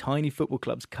players and tiny football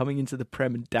clubs coming into the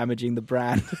Prem and damaging the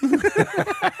brand.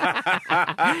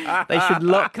 They should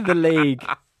lock the league.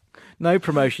 No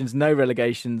promotions, no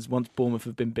relegations once Bournemouth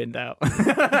have been binned out.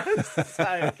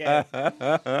 So good.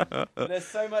 There's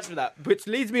so much of that. Which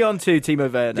leads me on to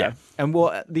Timo Werner and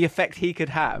what the effect he could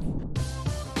have.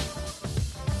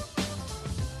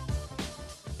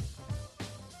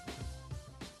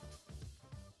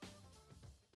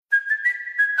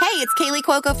 Hey, it's Kaylee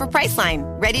Cuoco for Priceline.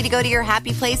 Ready to go to your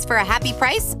happy place for a happy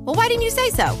price? Well, why didn't you say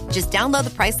so? Just download the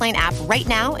Priceline app right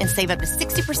now and save up to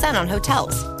 60% on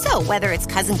hotels. So whether it's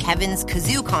Cousin Kevin's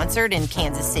Kazoo Concert in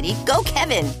Kansas City, go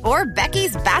Kevin, or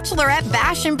Becky's Bachelorette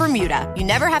Bash in Bermuda, you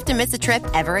never have to miss a trip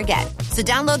ever again. So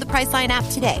download the Priceline app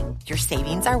today. Your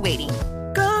savings are waiting.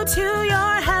 Go to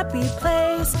your happy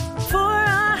place for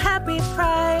a happy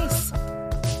price.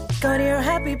 Go to your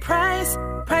happy price,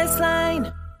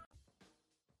 Priceline.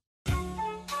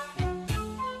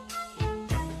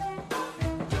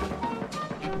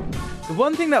 The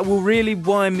one thing that will really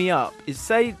wind me up is,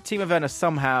 say Timo Werner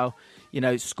somehow,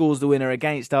 scores the winner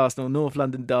against Arsenal, North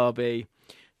London derby.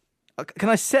 Can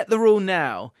I set the rule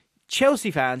now? Chelsea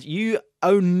fans, you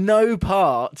own no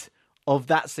part of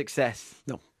that success.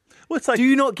 No. Well, it's like,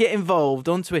 do not get involved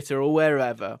on Twitter or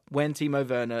wherever when Timo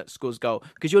Werner scores goal,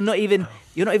 because you're not even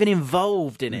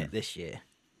involved in it this year.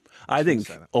 I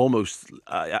think almost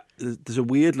there's a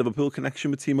weird Liverpool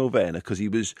connection with Timo Werner because he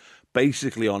was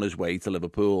basically on his way to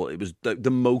Liverpool. It was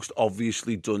the most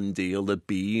obviously done deal there'd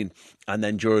been. And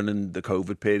then during the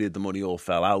COVID period, the money all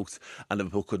fell out and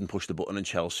Liverpool couldn't push the button, and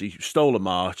Chelsea stole a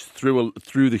march, threw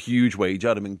the huge wage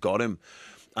at him and got him.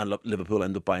 And Liverpool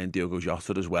end up buying Diogo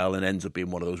Jota as well, and ends up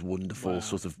being one of those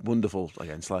wonderful,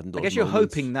 again, sliding doors. I guess you're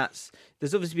moments. hoping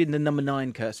there's obviously been the number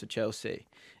 9 curse for Chelsea.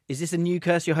 Is this a new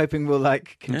curse you're hoping will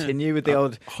continue with the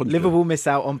old 100%. Liverpool miss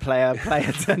out on player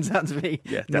turns out to be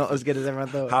not as good as everyone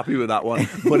thought? Happy with that one.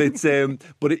 But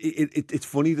it's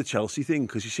funny, the Chelsea thing,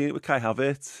 because you've seen it with Kai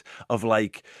Havertz, of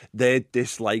like their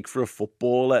dislike for a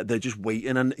footballer. They're just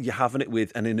waiting, and you're having it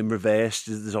with, and in reverse,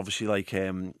 there's obviously like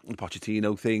the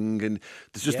Pochettino thing, and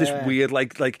there's just this weird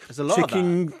like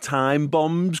ticking time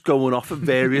bombs going off at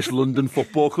various London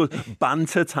football clubs,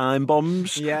 banter time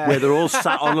bombs, where they're all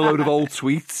sat on a load of old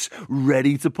tweets,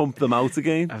 ready to pump them out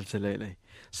again. Absolutely.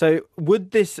 So would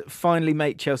this finally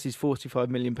make Chelsea's £45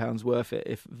 million worth it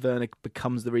if Werner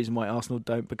becomes the reason why Arsenal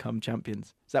don't become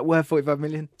champions? Is that worth £45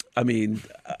 million? I mean,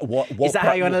 what is that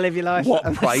how you want to live your life?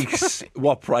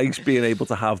 What price being able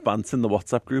to have banter in the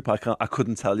WhatsApp group? I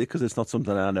couldn't tell you because it's not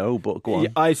something I know, but go on.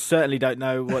 I certainly don't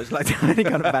know what it's like to have any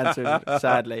kind of banter,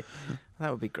 sadly. That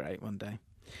would be great one day.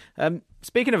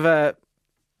 Speaking of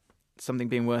something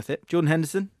being worth it, Jordan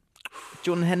Henderson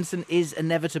is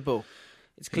inevitable.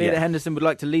 It's clear that Henderson would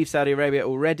like to leave Saudi Arabia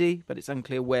already, but it's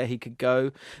unclear where he could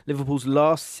go. Liverpool's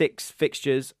last 6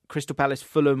 fixtures, Crystal Palace,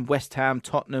 Fulham, West Ham,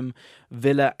 Tottenham,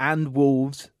 Villa and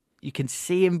Wolves. You can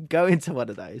see him go into one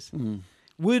of those.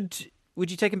 Would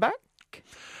you take him back?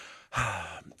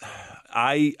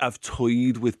 I have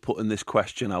toyed with putting this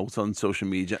question out on social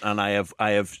media, and I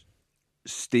have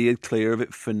steered clear of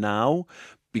it for now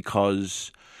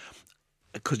because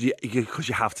you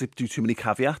have to do too many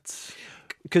caveats.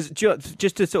 Because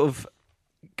just to sort of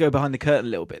go behind the curtain a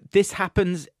little bit, this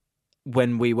happens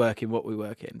when we work in what we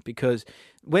work in, because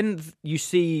when you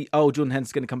see, oh, Jordan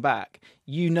Henderson's going to come back,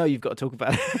 you've got to talk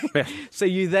about it. Yeah. So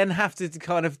you then have to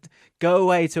kind of go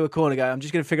away to a corner, go, I'm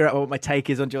just going to figure out what my take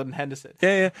is on Jordan Henderson.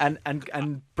 Yeah.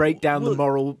 And break down the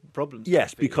moral problems.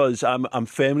 Yes, because I'm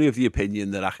firmly of the opinion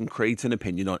that I can create an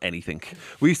opinion on anything.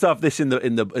 We used to have this in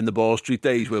the Ball Street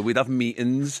days where we'd have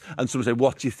meetings and someone would say,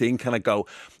 what do you think? And I go,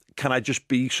 can I just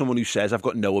be someone who says I've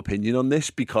got no opinion on this,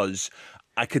 because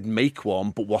I could make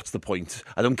one, but what's the point?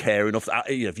 I don't care enough.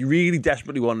 If you really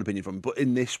desperately want an opinion from me. But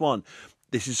in this one,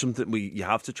 this is something you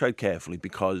have to tread carefully,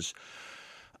 because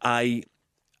and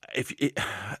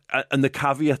the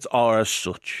caveats are as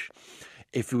such.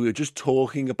 If we were just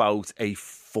talking about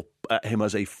him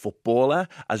as a footballer,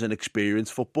 as an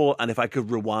experienced footballer, and if I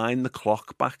could rewind the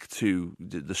clock back to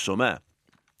the summer,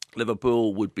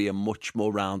 Liverpool would be a much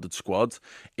more rounded squad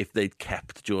if they'd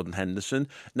kept Jordan Henderson.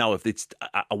 Now,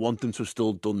 I want them to have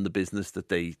still done the business that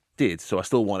they did. So I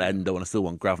still want Hendo and I still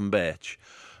want Gravenberch.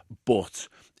 But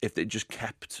if they just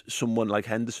kept someone like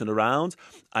Henderson around,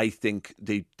 I think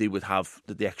they would have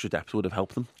the extra depth would have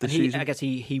helped them this season. I guess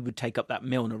he would take up that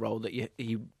Milner role that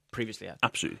he previously had.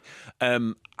 Absolutely.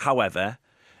 However,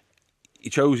 he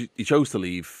chose to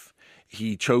leave.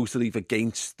 He chose to leave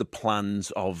against the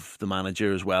plans of the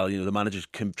manager as well. The manager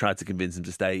tried to convince him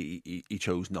to stay. He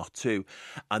chose not to.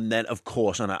 And then, of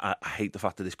course, and I hate the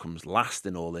fact that this comes last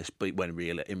in all this, but in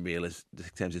real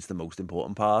terms, it's the most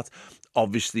important part.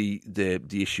 Obviously, the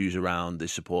issues around the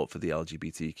support for the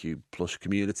LGBTQ plus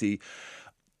community,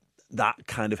 that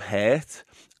kind of hurt,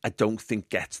 I don't think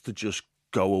gets to just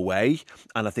go away.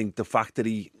 And I think the fact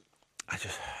that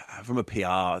from a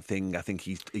PR thing, I think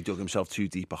he dug himself too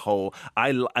deep a hole.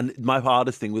 And my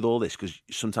hardest thing with all this, because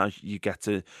sometimes you get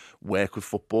to work with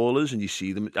footballers and you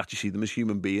see them as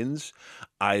human beings.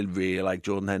 I really like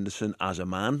Jordan Henderson as a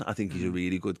man. I think he's a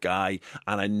really good guy,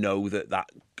 and I know that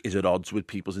is at odds with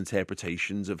people's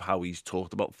interpretations of how he's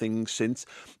talked about things since.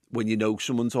 When you know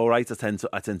someone's all right, I tend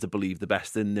to believe the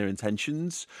best in their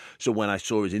intentions. So when I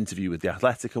saw his interview with The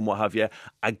Athletic and what have you,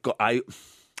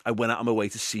 I went out of my way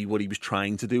to see what he was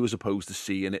trying to do, as opposed to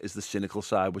seeing it as the cynical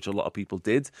side, which a lot of people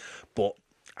did. But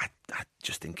I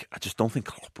just don't think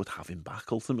Klopp would have him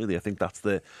back. Ultimately, I think that's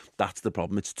the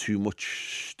problem. It's too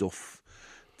much stuff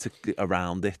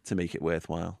around it to make it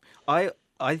worthwhile. I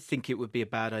think it would be a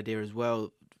bad idea as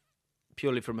well,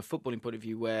 purely from a footballing point of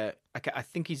view, where I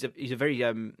think he's a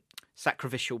very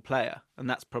sacrificial player, and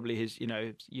that's probably his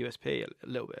USP a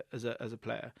little bit as a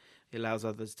player. He allows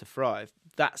others to thrive.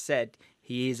 That said,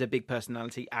 he is a big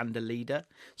personality and a leader.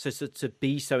 So to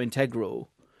be so integral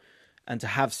and to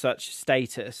have such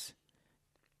status,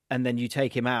 and then you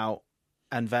take him out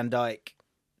and Van Dijk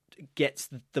gets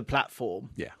the platform.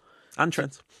 Yeah. And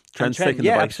Trent's taking the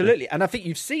yeah, bike absolutely. And I think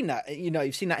you've seen that.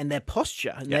 You've seen that in their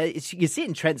posture. Yeah. You see it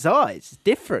in Trent's eyes. It's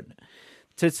different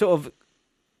to sort of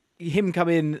him come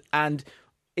in, and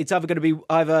it's either going to be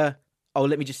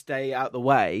let me just stay out the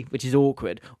way, which is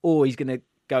awkward, or he's going to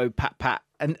go pat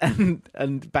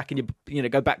and back in your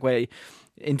go back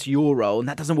into your role, and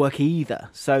that doesn't work either.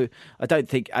 So I don't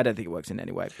think it works in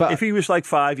any way. But if he was like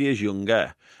 5 years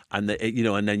younger, and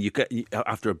then you get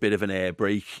after a bit of an air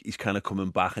break, he's kind of coming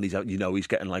back, and he's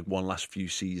getting like one last few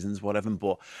seasons, whatever.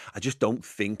 But I just don't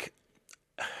think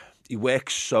he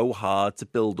works so hard to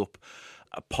build up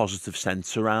a positive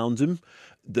sense around him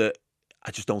that I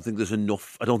just don't think there's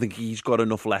enough. I don't think he's got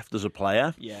enough left as a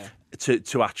player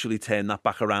to actually turn that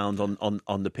back around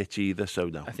on the pitch either. So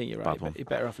no, I think you're right. You're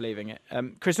better off leaving it.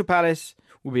 Crystal Palace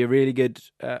will be a really good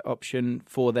option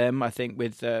for them, I think,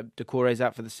 with Doucouré's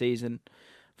out for the season.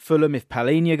 Fulham, if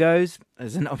Palhinha goes,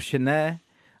 there's an option there.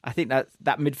 I think that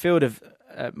midfield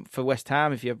for West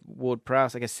Ham, if you have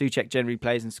Ward-Prowse, I guess Souček generally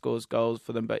plays and scores goals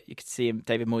for them, but you could see him,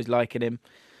 David Moyes liking him.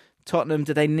 Tottenham,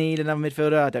 do they need another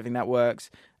midfielder? I don't think that works.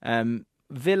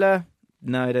 Villa,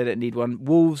 no, they don't need one.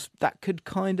 Wolves, that could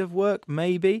kind of work,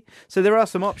 maybe. So there are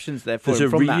some options there for There's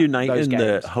him. a reuniting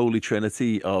the holy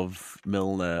trinity of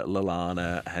Milner,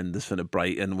 Lallana, Henderson at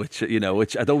Brighton, which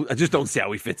I just don't see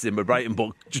how he fits in with Brighton,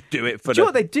 but just do it for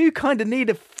they do kind of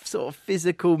need a sort of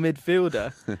physical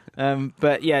midfielder.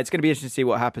 But yeah, it's going to be interesting to see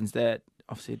what happens there.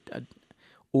 Obviously, an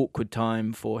awkward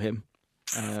time for him.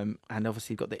 And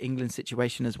obviously, you've got the England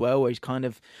situation as well, where he's kind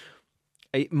of.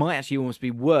 It might actually almost be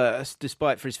worse,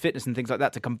 despite for his fitness and things like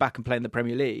that, to come back and play in the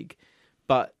Premier League.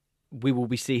 But we will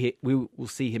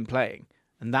see him playing,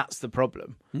 and that's the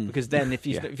problem. Because then, if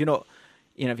you're not,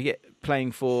 if you get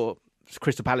playing for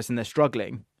Crystal Palace and they're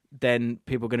struggling, then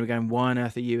people are going to be going, "Why on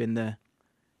earth are you in the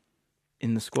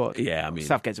in the squad. Yeah, I mean,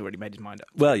 Southgate's already made his mind up.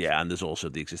 Well, yeah, and there's also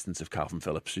the existence of Calvin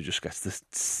Phillips, who just gets to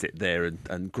sit there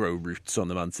and grow roots on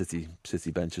the Man City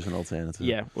bench as an alternative.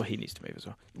 Yeah, well, he needs to move as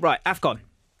well. Right, AFCON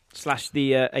 /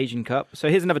 the Asian Cup. So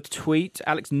here's another tweet.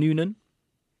 Alex Noonan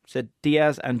said,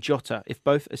 Diaz and Jota, if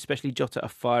both, especially Jota, are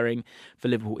firing for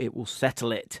Liverpool, it will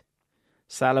settle it.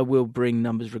 Salah will bring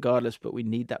numbers regardless, but we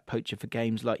need that poacher for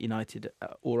games like United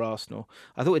or Arsenal.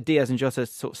 I thought with Diaz and Jota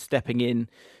sort of stepping in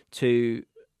to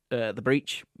the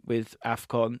breach with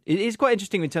AFCON, it is quite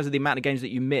interesting in terms of the amount of games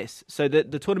that you miss. So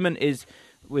the tournament is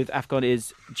with AFCON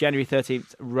is January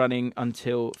 13th running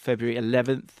until February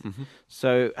 11th. Mm-hmm.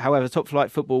 So, however, Top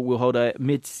Flight Football will hold a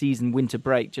mid-season winter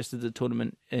break just as the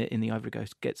tournament in the Ivory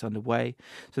Coast gets underway.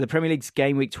 So the Premier League's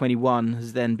Game Week 21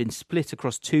 has then been split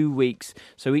across 2 weeks,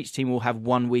 so each team will have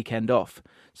 1 weekend off.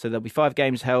 So there'll be 5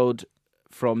 games held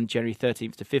from January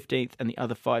 13th to 15th, and the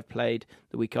other 5 played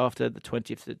the week after, the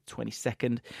 20th to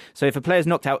 22nd. So if a player's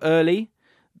knocked out early,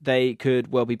 they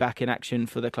could well be back in action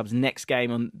for the club's next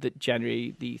game on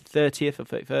January the 30th or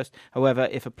 31st. However,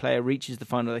 if a player reaches the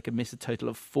final, they could miss a total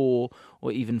of 4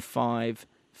 or even 5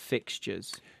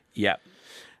 fixtures. Yeah.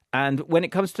 And when it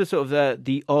comes to sort of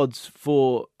the odds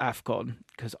for AFCON,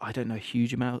 because I don't know a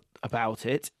huge amount about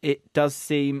it, it does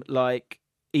seem like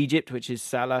Egypt, which is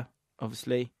Salah,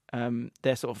 obviously,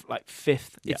 they're sort of like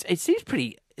 5th. Yeah. It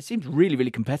seems really, really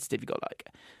competitive. You've got like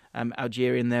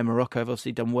Algeria in there, Morocco have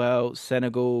obviously done well,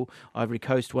 Senegal, Ivory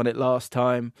Coast won it last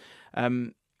time.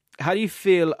 How do you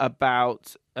feel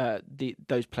about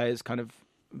those players kind of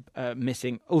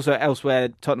missing? Also elsewhere,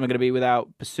 Tottenham are going to be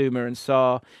without Basuma and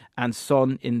Sarr and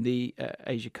Son in the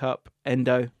Asia Cup.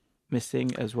 Hendo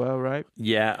missing as well, right?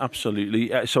 Yeah,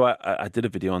 absolutely. So I did a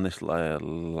video on this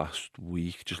last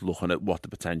week, just looking at what the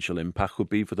potential impact would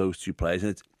be for those 2 players.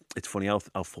 And it's funny how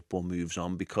football moves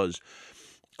on, because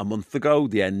a month ago,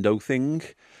 the Hendo thing,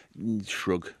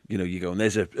 shrug, you go, and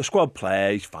there's a squad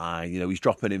player, he's fine, he's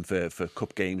dropping in for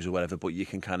cup games or whatever, but you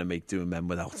can kind of make do and men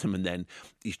without him. And then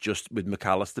he's just, with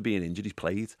McAllister being injured, he's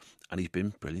played, and he's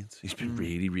been brilliant. He's been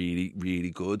really, really,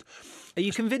 really good. Are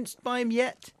you convinced by him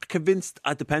yet? Convinced,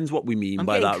 it depends what we mean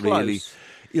by that, close. really.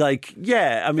 Like,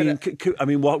 yeah, I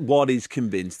mean, what is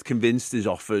convinced? Convinced is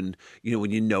often,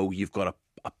 when you've got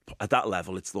at that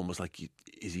level, it's almost like,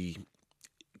 is he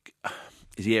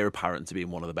heir apparent to being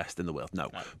one of the best in the world?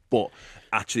 No. But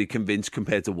actually convinced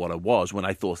compared to what I was when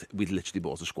I thought we'd literally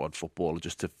bought a squad footballer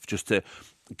just to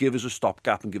give us a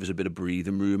stopgap and give us a bit of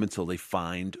breathing room until they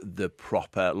find the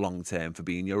proper long-term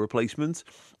Fabinho replacement.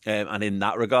 And in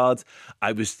that regard,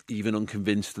 I was even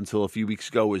unconvinced until a few weeks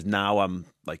ago, whereas now I'm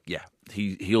like, yeah,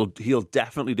 he'll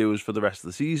definitely do us for the rest of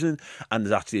the season. And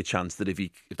there's actually a chance that if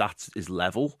that's his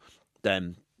level,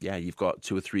 then yeah, you've got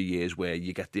 2 or 3 years where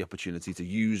you get the opportunity to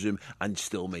use him and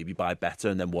still maybe buy better,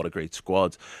 and then what a great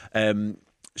squad.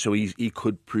 So he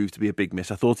could prove to be a big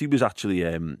miss. I thought he was actually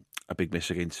a big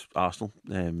miss against Arsenal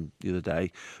the other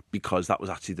day, because that was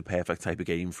actually the perfect type of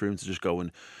game for him to just go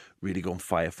and really go and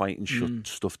firefight and shut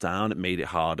stuff down. It made it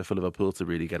harder for Liverpool to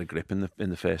really get a grip in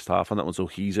the first half on that one. So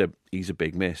he's a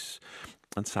big miss.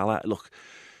 And Salah, look,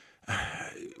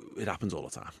 it happens all the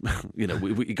time.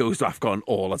 He goes to AFCON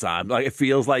all the time. Like, it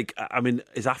feels like,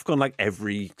 is AFCON like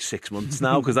every 6 months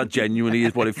now? Because that genuinely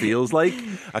is what it feels like.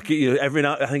 Every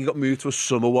now, I think he got moved to a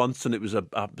summer once, and it was a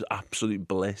absolute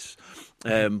bliss.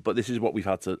 But this is what we've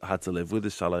had to live with.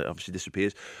 As Salah obviously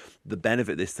disappears. The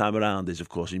benefit this time around is, of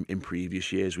course, in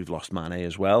previous years we've lost Mane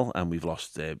as well, and we've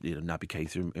lost Naby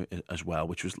Keita as well,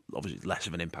 which was obviously less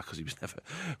of an impact because he was never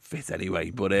fit anyway.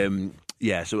 But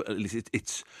so at least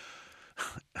it's.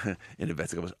 In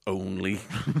inverted commas, only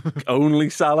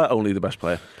Salah, only the best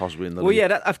player possibly in the league. Well,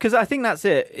 yeah, because I think that's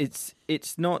it.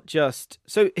 It's not just.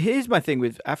 So here's my thing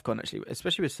with AFCON, actually,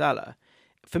 especially with Salah.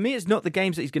 For me, it's not the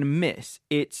games that he's going to miss.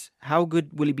 It's how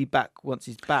good will he be back once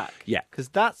he's back? Yeah, because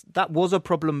that was a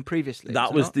problem previously.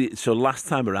 That was so last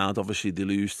time around. Obviously, they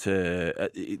lose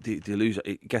to they lose.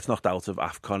 It gets knocked out of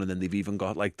AFCON, and then they've even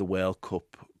got like the World Cup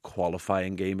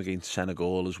qualifying game against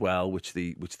Senegal as well, which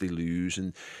they lose,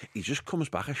 and he just comes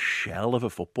back a shell of a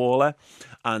footballer.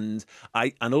 And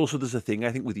also there's a thing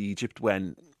I think with Egypt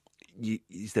when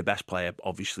he's the best player,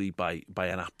 obviously by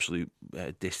an absolute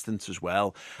distance as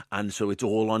well, and so it's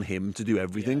all on him to do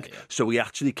everything. Yeah. So he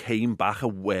actually came back a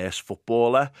worse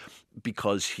footballer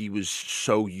because he was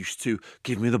so used to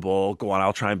give me the ball, go on,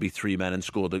 I'll try and beat 3 men and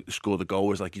score the goal.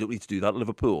 Whereas like you don't need to do that at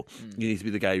Liverpool. You need to be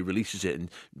the guy who releases it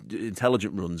and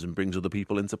intelligent runs and brings other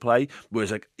people into play.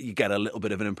 Whereas like you get a little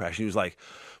bit of an impression he was like,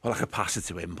 well, I could pass it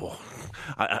to him, but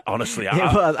I honestly,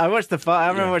 I watched the I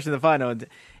remember watching the final. And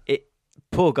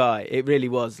Poor guy. It really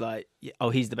was like, oh,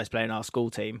 he's the best player in our school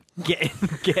team. Get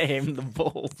him the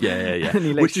ball. Yeah. And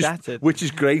he looks shattered. Which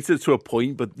is great to a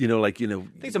point, but I think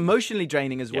it's emotionally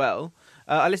draining as well.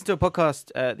 I listened to a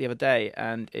podcast the other day,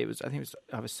 and I think it was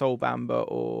either Soul Bamba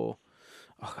or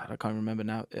I can't remember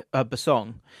now.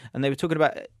 Basong, and they were talking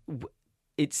about.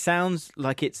 It sounds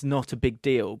like it's not a big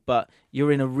deal, but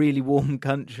you're in a really warm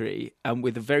country and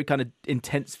with a very kind of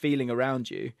intense feeling around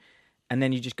you. And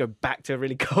then you just go back to a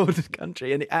really cold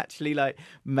country, and it actually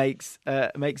makes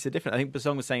a difference. I think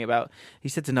Basong was saying he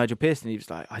said to Nigel Pearson, he was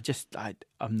like, I just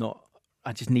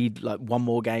need one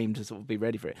more game to sort of be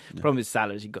ready for it. The problem with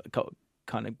Salah is you got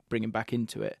kind of bring him back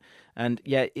into it, and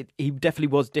he definitely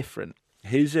was different.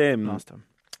 His last time,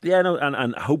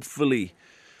 and hopefully,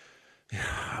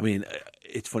 I mean,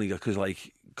 it's funny because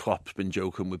Klopp's been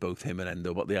joking with both him and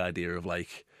Hendo about the idea of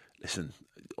listen,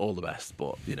 all the best,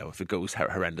 but if it goes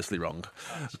horrendously wrong,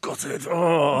 got it.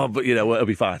 Oh, but it'll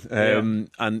be fine.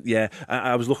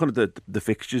 I was looking at the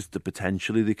fixtures that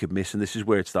potentially they could miss, and this is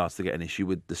where it starts to get an issue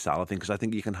with the Salah thing, because I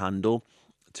think you can handle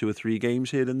 2 or 3 games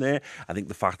here and there. I think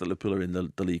the fact that Liverpool are in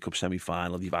the League Cup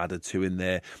semi-final, they've added 2 in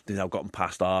there. They've now gotten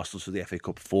past Arsenal, so the FA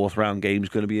Cup 4th round game is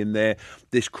going to be in there.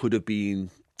 This could have been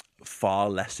far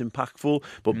less impactful,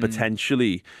 but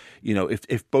potentially,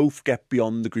 if both get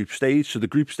beyond the group stage. So the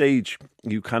group stage,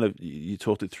 you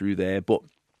talked it through there, but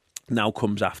now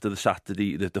comes after the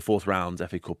Saturday, the 4th round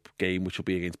FA Cup game, which will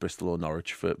be against Bristol or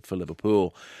Norwich for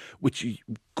Liverpool, which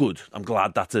good. I'm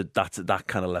glad that's at that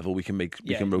kind of level we can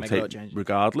rotate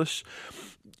regardless.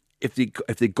 If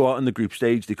they go out in the group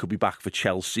stage, they could be back for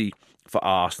Chelsea, for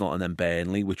Arsenal, and then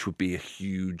Burnley, which would be a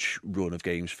huge run of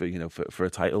games for a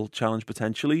title challenge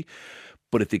potentially.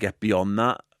 But if they get beyond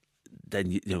that,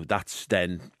 then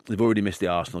they've already missed the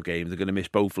Arsenal game. They're going to miss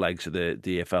both legs of the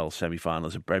EFL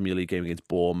semi-finals, a Premier League game against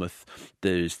Bournemouth.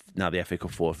 There's now the FA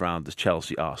Cup 4th round. There's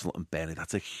Chelsea, Arsenal, and Burnley.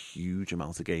 That's a huge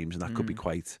amount of games, and that could be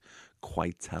quite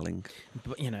telling.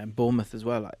 But and Bournemouth as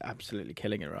well, absolutely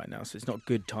killing it right now. So it's not a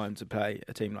good time to play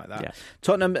a team like that. Yeah.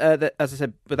 Tottenham, as I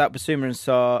said, without Basuma and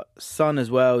Sarr, Son as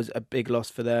well is a big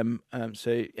loss for them.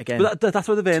 So again, but that's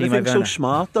why the Werner thing's so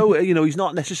smart, though. He's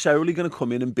not necessarily going to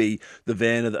come in and be the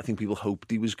Werner that I think people hoped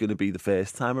he was going to be the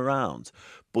first time around.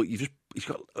 But he's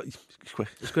quick.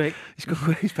 He's quick.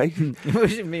 He's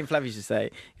patient. Me and Flavio used to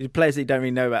say, he's players that you don't really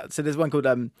know about. So there's one called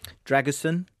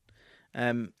Dragusin,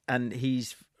 and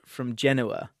he's from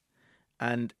Genoa,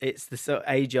 and it's the sort of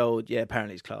age-old,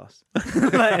 apparently it's class. It's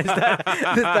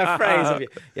that phrase of,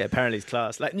 apparently it's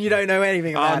class. You don't know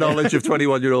anything about Our knowledge of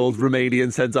 21-year-old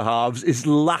Romanian centre-halves is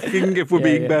lacking, if we're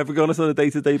being perfectly honest, on a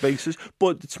day-to-day basis.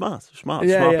 But it's smart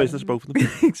business, both of them.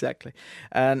 Exactly.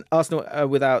 And Arsenal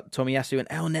without Tomiyasu and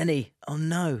El Neni. Oh,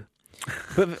 no.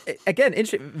 But again,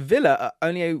 interesting. Villa are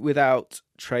only without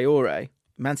Traore.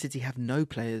 Man City have no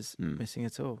players missing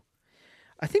at all.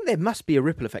 I think there must be a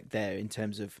ripple effect there in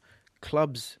terms of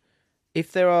clubs.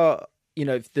 If there are,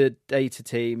 if the data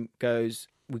team goes,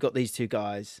 we've got these 2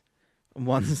 guys, and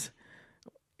one's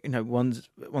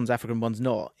African, one's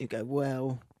not, you go,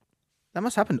 well, that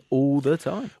must happen all the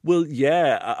time. Well,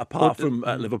 yeah, apart from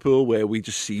at Liverpool, where we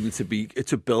just seem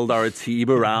to build our team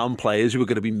around players who are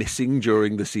going to be missing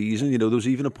during the season. There was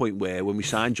even a point where when we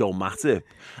signed Joel Matip,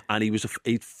 and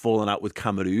he'd fallen out with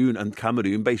Cameroon, and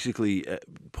Cameroon basically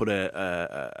put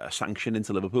a sanction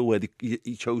into Liverpool where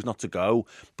he chose not to go,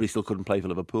 but he still couldn't play for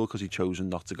Liverpool because he'd chosen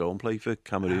not to go and play for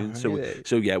Cameroon. Oh, really?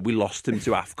 So we lost him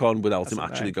to AFCON without him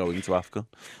actually going to AFCON.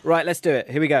 Right, let's do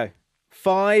it. Here we go.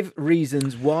 5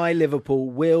 reasons why Liverpool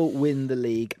will win the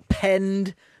league,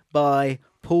 penned by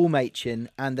Paul Machin.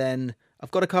 And then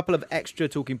I've got a couple of extra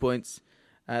talking points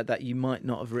that you might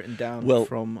not have written down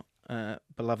from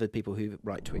beloved people who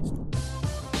write tweets.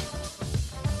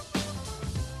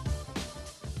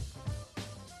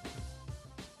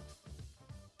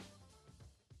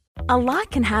 A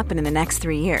lot can happen in the next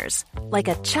 3 years. Like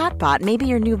a chatbot may be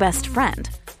your new best friend.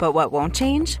 But what won't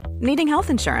change? Needing health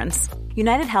insurance.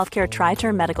 United Healthcare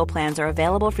Tri-Term Medical Plans are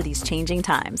available for these changing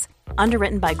times.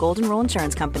 Underwritten by Golden Rule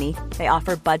Insurance Company, they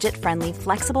offer budget-friendly,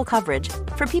 flexible coverage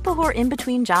for people who are in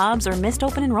between jobs or missed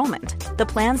open enrollment. The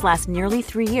plans last nearly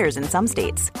 3 years in some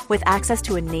states, with access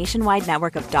to a nationwide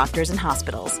network of doctors and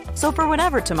hospitals. So for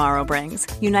whatever tomorrow brings,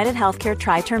 United Healthcare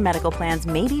Tri-Term Medical Plans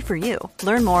may be for you.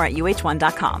 Learn more at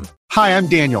uh1.com. Hi, I'm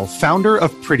Daniel, founder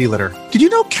of Pretty Litter. Did you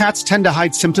know cats tend to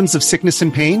hide symptoms of sickness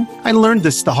and pain? I learned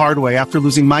this the hard way after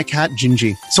losing my cat,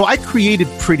 Gingy. So I created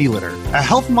Pretty Litter, a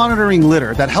health monitoring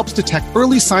litter that helps detect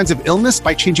early signs of illness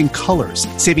by changing colors,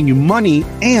 saving you money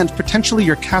and potentially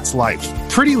your cat's life.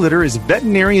 Pretty Litter is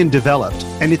veterinarian developed,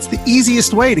 and it's the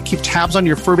easiest way to keep tabs on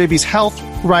your fur baby's health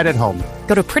right at home.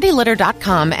 Go to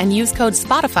prettylitter.com and use code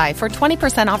SPOTIFY for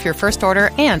 20% off your first order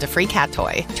and a free cat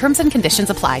toy. Terms and conditions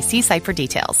apply. See site for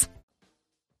details.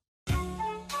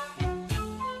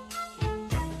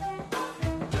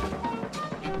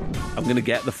 I'm going to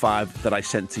get the 5 that I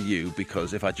sent to you,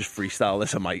 because if I just freestyle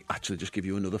this, I might actually just give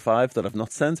you another 5 that I've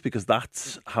not sent, because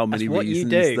that's how many reasons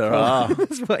there are.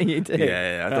 That's what you do.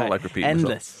 Yeah, I don't like repeating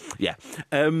Endless. myself. Yeah.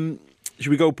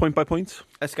 Should we go point by point?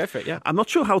 Let's go for it, yeah. I'm not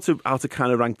sure how to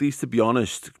kind of rank these, to be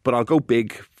honest, but I'll go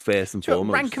big first and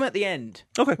foremost. Rank them at the end.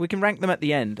 Okay. We can rank them at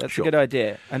the end. That's Sure. a good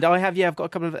idea. And I've got a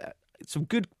couple of some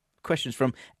good questions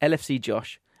from LFC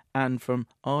Josh and from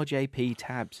RJP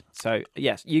Tabs. So,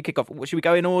 yes, you kick off. Should we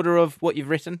go in order of what you've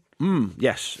written?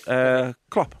 Yes.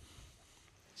 Klopp.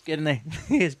 It's good, isn't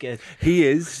he? He is good. He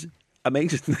is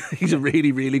amazing. He's a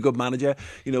really, really good manager.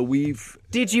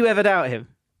 Did you ever doubt him?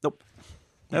 Nope.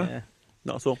 No. Yeah.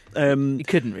 Not at all. You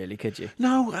couldn't really, could you?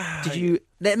 No. Did you?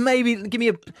 Maybe give me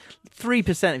a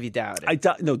 3% if you doubted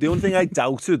it. No, the only thing I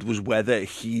doubted was whether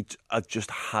he'd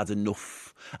just had enough.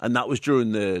 And that was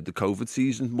during the COVID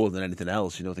season more than anything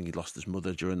else. I think he'd lost his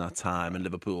mother during that time, and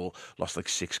Liverpool lost like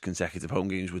 6 consecutive home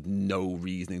games with no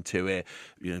reasoning to it.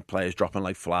 Players dropping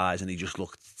like flies, and he just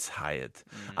looked tired.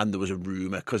 And there was a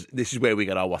rumour, because this is where we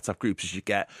get our WhatsApp groups, is you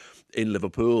get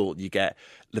Liverpool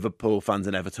fans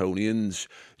and Evertonians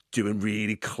doing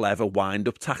really clever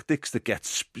wind-up tactics that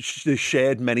gets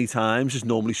shared many times. There's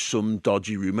normally some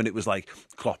dodgy rumour, and it was like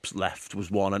Klopp's left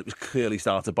was one, and it was clearly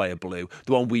started by a blue.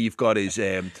 The one we've got is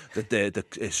the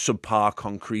subpar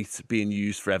concrete being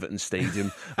used for Everton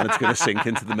Stadium, and it's going to sink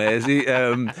into the Mersey.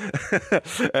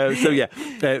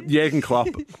 Jurgen Klopp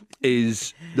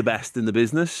is the best in the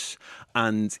business,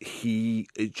 and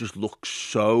it just looks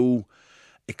so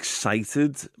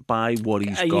excited by what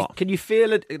he's got. Can you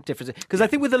feel a difference? Because I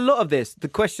think with a lot of this, the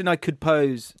question I could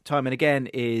pose time and again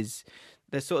is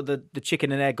there's sort of the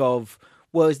chicken and egg of,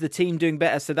 well, is the team doing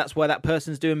better, so that's why that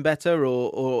person's doing better,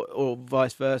 or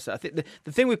vice versa. I think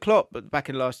the thing with Klopp back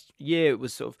in last year,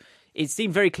 it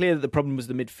seemed very clear that the problem was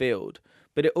the midfield,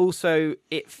 but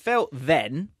it felt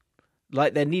then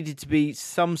like there needed to be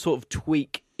some sort of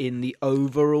tweak in the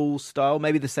overall style,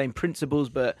 maybe the same principles,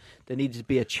 but there needed to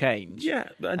be a change. Yeah,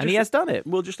 and he has done it.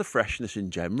 Well, just a freshness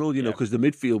in general, because the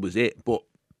midfield was it, but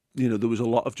there was a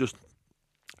lot of just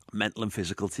mental and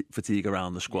physical fatigue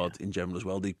around the squad in general as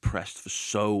well. They pressed for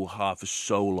so hard for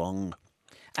so long,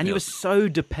 and you were so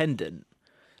dependent.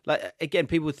 Like, again,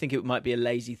 people would think it might be a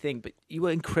lazy thing, but you were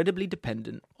incredibly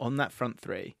dependent on that front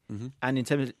three. Mm-hmm. And in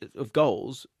terms of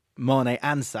goals, Mane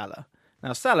and Salah.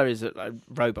 Now, Salah is a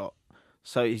robot.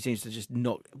 So he seems to just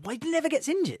not. Why he never gets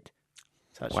injured?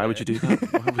 Why would you do that?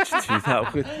 Why would you do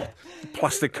that with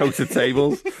plastic coated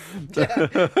tables? No,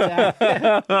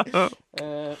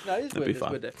 it's That'd be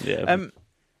fun. Yeah.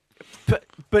 But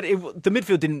the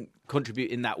midfield didn't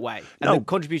contribute in that way. And the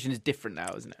contribution is different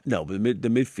now, isn't it? No, but the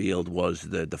midfield was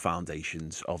the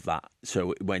foundations of that.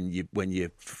 So when your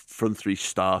front three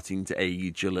starting to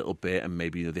age a little bit, and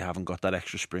maybe they haven't got that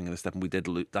extra spring in the step, and we did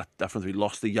that front three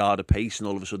lost a yard of pace, and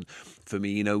all of a sudden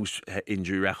Firmino's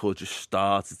injury record just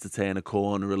started to turn a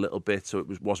corner a little bit, so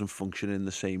it wasn't functioning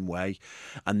the same way.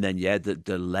 And then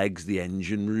the legs, the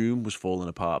engine room was falling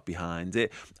apart behind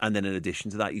it. And then in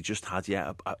addition to that, you just had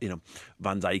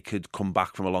Van Dijk had come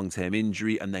back from a long-term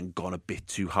injury and then gone a bit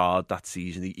too hard that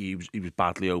season. He was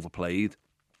badly overplayed.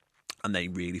 And they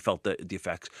really felt the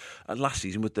effects. And last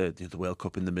season with the World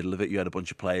Cup in the middle of it, you had a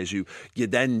bunch of players who you're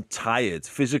then tired,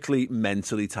 physically,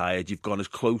 mentally tired. You've gone as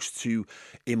close to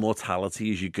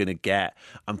immortality as you're going to get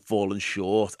and fallen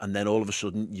short. And then all of a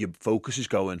sudden your focus is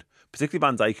going,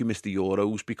 particularly Van Dijk, who missed the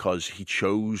Euros because he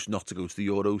chose not to go to the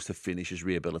Euros to finish his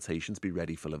rehabilitation to be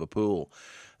ready for Liverpool.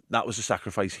 That was a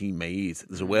sacrifice he made.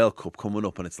 There's a World Cup coming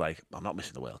up and it's like, I'm not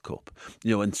missing the World Cup.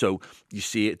 And so you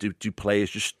see it, do players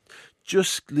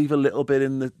just leave a little bit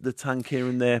in the tank here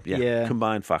and there? Yeah,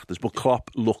 combined factors. But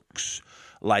Klopp looks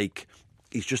like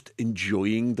he's just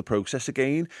enjoying the process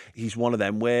again. He's one of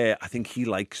them where I think he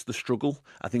likes the struggle.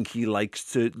 I think he likes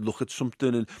to look at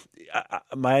something. And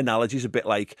my analogy is a bit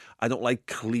like, I don't like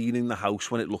cleaning the house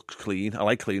when it looks clean. I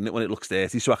like cleaning it when it looks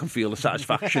dirty so I can feel the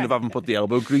satisfaction of having put the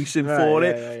elbow grease in for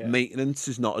it. Yeah. Maintenance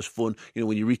is not as fun.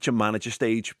 When you reach a manager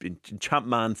stage, in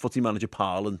Champman, footy manager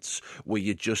parlance, where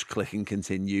you just click and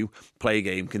continue, play a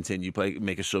game, continue,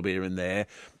 make a sub here and there.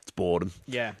 It's boredom.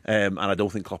 Yeah. And I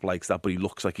don't think Klopp likes that, but he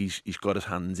looks like he's got his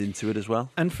hands into it as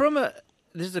well. And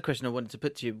this is a question I wanted to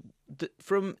put to you.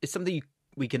 It's something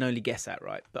we can only guess at,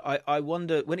 right? But I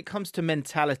wonder, when it comes to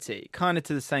mentality, kind of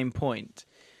to the same point,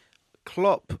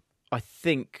 Klopp, I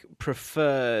think,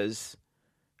 prefers,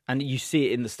 and you see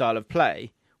it in the style of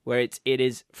play, where it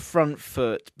is front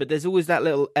foot, but there's always that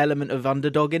little element of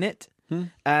underdog in it.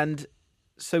 And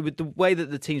so with the way that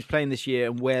the team's playing this year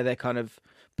and where they're kind of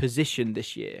positioned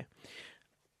this year,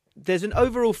 there's an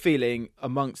overall feeling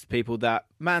amongst people that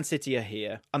Man City are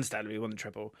here, understandably won the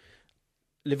treble.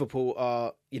 Liverpool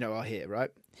are here,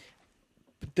 right?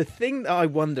 But the thing that I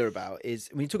wonder about is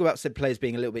when you talk about said players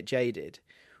being a little bit jaded,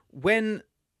 and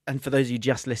for those of you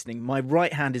just listening, my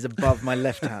right hand is above my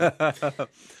left hand.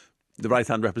 The right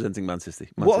hand representing Man City.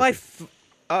 What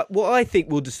I think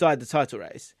will decide the title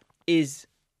race is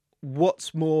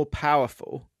what's more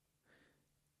powerful,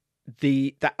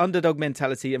 that underdog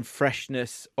mentality and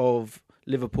freshness of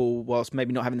Liverpool, whilst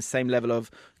maybe not having the same level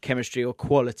of chemistry or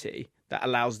quality that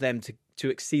allows them to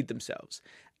exceed themselves.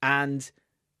 And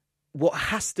what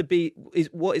has to be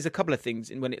is a couple of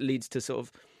things when it leads to sort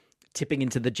of tipping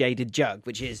into the jaded jug,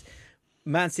 which is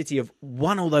Man City have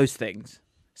won all those things.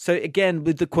 So again,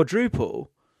 with the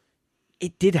quadruple,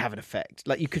 it did have an effect.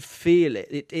 Like you could feel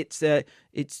it.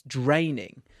 It's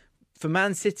draining. For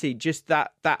Man City, just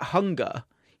that hunger,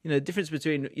 the difference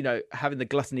between, having the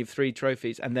gluttony of 3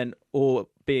 trophies or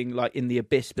being like in the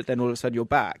abyss, but then all of a sudden you're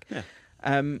back. Yeah.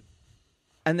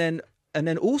 And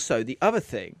then also the other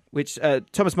thing, which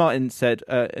Thomas Martin said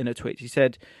in a tweet, he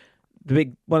said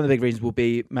one of the big reasons will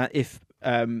be if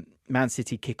Man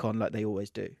City kick on like they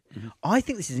always do. Mm-hmm. I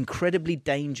think this is incredibly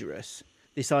dangerous.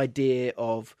 This idea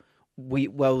of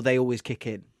they always kick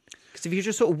in, because if you're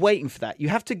just sort of waiting for that, you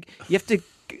have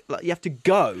to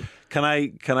go. Can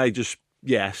I just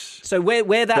yes? So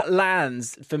where that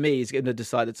lands for me is going to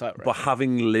decide the title. But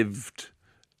having lived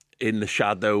in the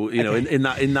shadow, in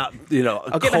that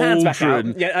I'll get my hands back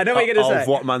out. Yeah, I know what you're going to say. Of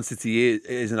what Man City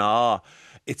is and are,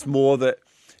 it's more that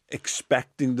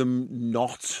expecting them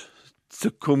not to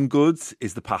come good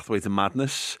is the pathway to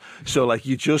madness. So like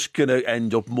you're just going to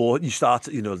end up more, you start,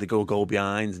 they go goal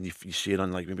behind and you see it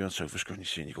on like maybe on sofa screen, you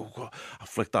see and you go, I'll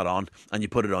flick that on, and you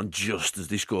put it on just as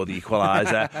they score the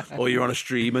equaliser. Or you're on a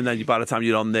stream and then by the time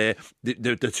you're on there,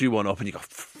 they're 2-1 up and you go,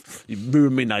 you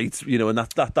ruined me night, and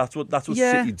that's what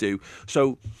City do.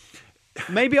 So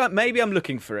maybe I'm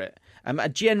looking for it.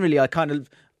 Generally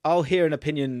I'll hear an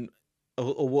opinion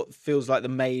or what feels like the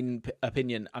main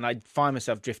opinion, and I find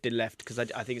myself drifting left because I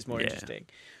think it's more interesting.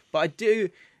 But I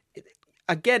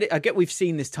get it. I get we've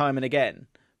seen this time and again,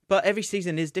 but every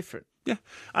season is different. Yeah,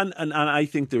 and I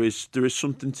think there is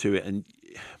something to it. And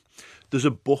there's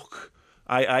a book.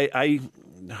 I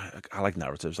like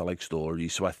narratives. I like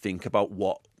stories. So I think about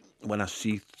when I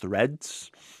see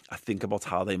threads, I think about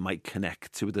how they might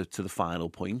connect to the final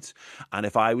point. And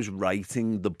if I was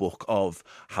writing the book of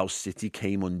how City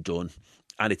came undone,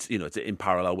 and it's in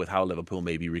parallel with how Liverpool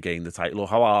maybe regained the title, or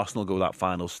how Arsenal go that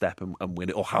final step and win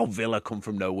it, or how Villa come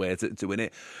from nowhere to win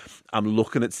it, I'm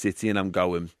looking at City and I'm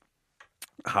going,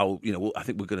 how, I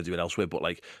think we're going to do it elsewhere, but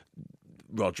like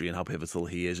Rodri and how pivotal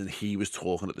he is. And he was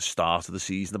talking at the start of the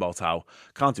season about how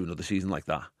can't do another season like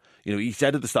that. He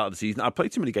said at the start of the season, I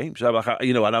played too many games.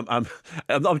 And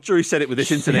I'm sure he said it with this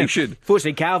intonation.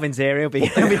 Fortunately, Calvin's here. He'll be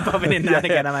popping in now and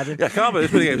again, I imagine. Yeah, I can't play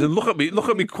this many games. And look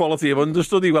at me quality of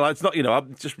understudy. Well, it's not,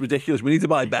 I'm just ridiculous. We need to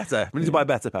buy better.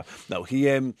 Pal. No,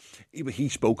 he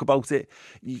spoke about it.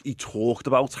 He talked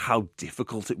about how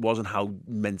difficult it was and how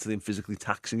mentally and physically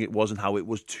taxing it was and how it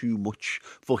was too much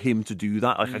for him to do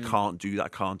that. Like, I can't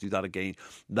do that again.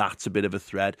 That's a bit of a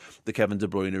thread. The Kevin De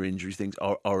Bruyne injuries things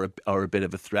are a bit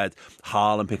of a thread.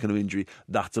 Haaland picking up injury,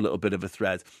 that's a little bit of a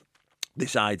thread.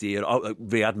 This idea of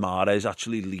Riyad Mahrez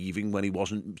actually leaving when he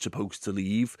wasn't supposed to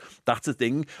leave, that's a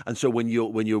thing. And so when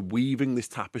you're weaving this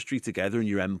tapestry together and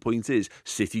your endpoint is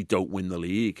City don't win the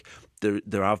league,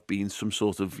 there have been some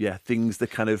sort of things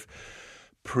that kind of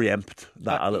preempt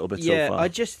that a little bit so far. I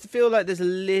just feel like there's a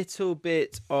little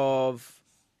bit of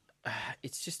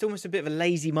it's just almost a bit of a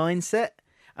lazy mindset,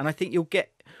 and I think you'll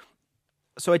get.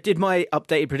 So I did my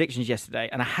updated predictions yesterday,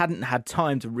 and I hadn't had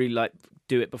time to really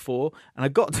do it before. And I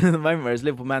got to the moment where it's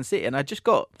Liverpool Man City, and I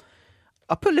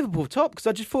put Liverpool top because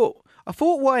I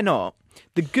thought why not?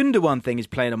 The Gundogan thing is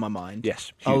playing on my mind.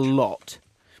 Yes, huge. A lot,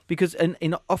 because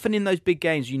often in those big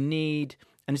games you need,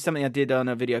 and it's something I did on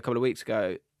a video a couple of weeks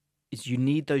ago, is you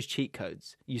need those cheat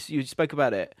codes. You spoke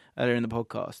about it earlier in the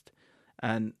podcast,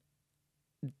 and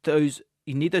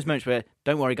you need those moments where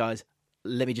don't worry guys,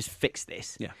 let me just fix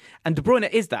this. Yeah. And De Bruyne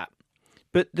is that.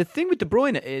 But the thing with De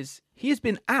Bruyne is he has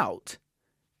been out,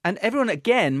 and everyone,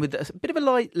 again, with a bit of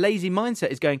a lazy mindset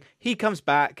is going, he comes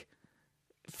back,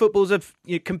 football's a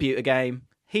computer game,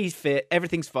 he's fit,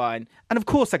 everything's fine. And of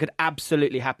course that could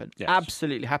absolutely happen. Yes.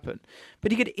 Absolutely happen.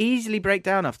 But he could easily break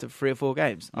down after 3 or 4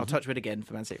 games. I'll touch wood again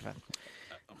for Man City fan.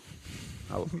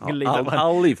 I'll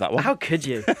leave that one. How could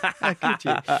you? How could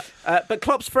you? But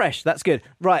Klopp's fresh. That's good.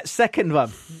 Right, second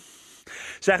one.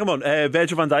 Second one,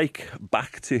 Virgil van Dijk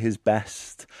back to his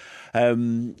best.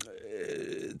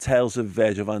 Tales of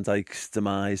Virgil van Dijk's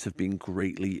demise have been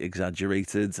greatly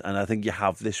exaggerated, and I think you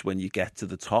have this when you get to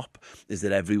the top, is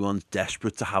that everyone's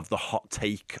desperate to have the hot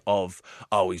take of,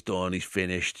 oh, he's done, he's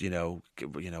finished,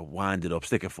 wind it up,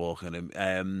 stick a fork in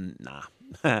him.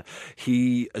 Nah.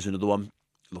 He, as another one,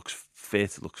 looks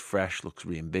fit, looks fresh, looks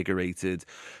reinvigorated.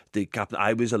 The captain,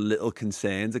 I was a little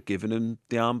concerned at giving him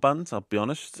the armband, I'll be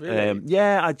honest. Really?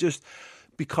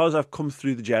 Because I've come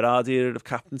through the Gerrard era of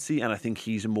captaincy, and I think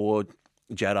he's a more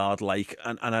Gerrard-like,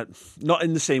 and not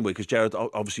in the same way, because Gerrard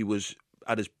obviously was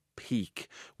at his peak,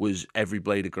 was every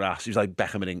blade of grass. He was like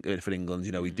Beckham for England,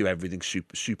 he'd do everything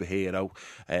superhero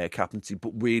captaincy,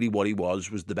 but really what he was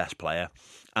the best player.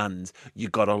 And you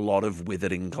got a lot of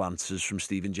withering glances from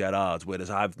Steven Gerrard, whereas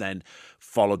I've then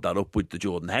followed that up with the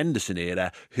Jordan Henderson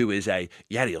era, who is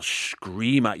he'll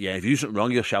scream at you. If you do something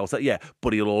wrong, he'll shout at you,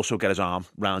 but he'll also get his arm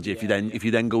round you. If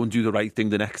you then go and do the right thing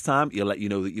the next time, he'll let you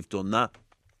know that you've done that.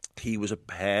 He was a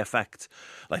perfect,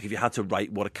 like if you had to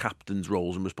write what a captain's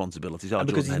roles and responsibilities are.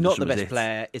 Because he's not the best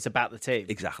player, it's about the team.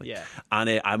 Exactly. Yeah.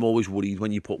 And I'm always worried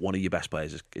when you put one of your best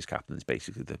players as captain, is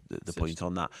basically the point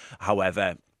on that.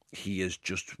 However, he has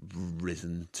just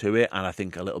risen to it, and I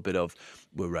think a little bit of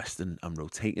we're resting and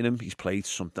rotating him. He's played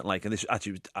something like, and this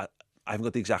actually, I haven't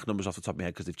got the exact numbers off the top of my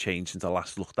head because they've changed since I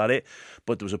last looked at it,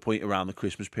 but there was a point around the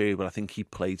Christmas period where I think he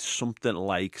played something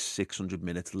like 600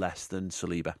 minutes less than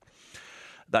Saliba.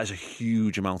 That is a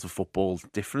huge amount of football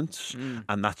difference,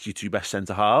 and that's your 2 best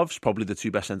centre-halves, probably the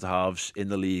 2 best centre-halves in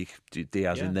the league,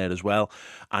 Diaz in there as well,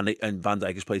 and Van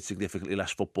Dijk has played significantly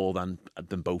less football than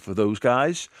both of those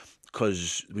guys,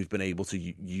 because we've been able to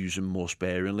use him more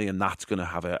sparingly, and that's going to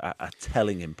have a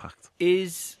telling impact.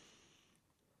 He's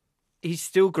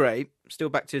still great, still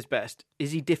back to his best.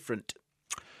 Is he different?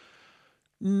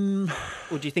 Or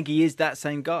do you think he is that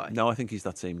same guy? No, I think he's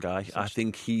that same guy. I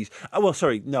think he's...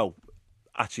 no.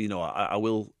 Actually, no, I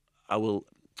will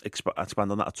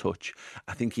expand on that a touch.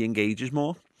 I think he engages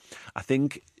more. I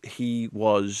think he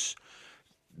was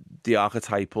the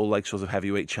archetypal, like, sort of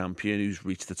heavyweight champion who's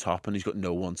reached the top and he's got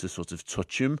no one to sort of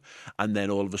touch him. And then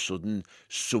all of a sudden,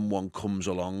 someone comes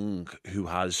along who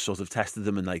has sort of tested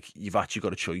them and, like, you've actually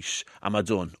got a choice. Am I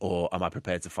done, or am I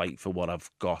prepared to fight for what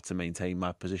I've got to maintain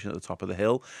my position at the top of the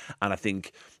hill? And I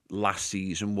think last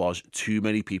season was too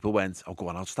many people went, oh, go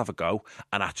on, I'll just have a go,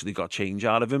 and actually got change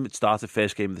out of him. It started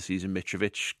first game of the season,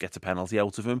 Mitrovic gets a penalty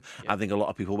out of him. Yeah. I think a lot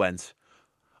of people went,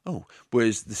 oh,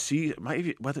 whereas the season,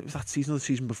 whether it was that season or the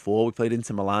season before, we played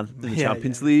Inter Milan in the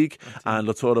Champions League, and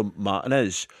Lautaro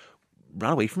Martinez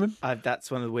ran away from him.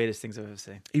 That's one of the weirdest things I've ever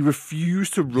seen. He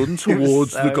refused to run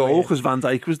towards the goal because Van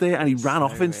Dijk was there, and he ran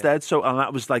off instead. So, and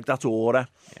that was like, that's aura.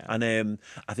 Yeah. And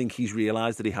I think he's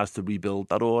realised that he has to rebuild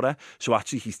that aura. So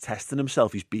actually, he's testing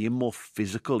himself. He's being more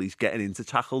physical. He's getting into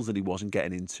tackles that he wasn't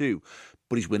getting into,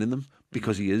 but he's winning them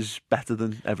because he is better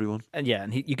than everyone. And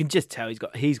you can just tell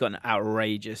he's got an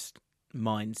outrageous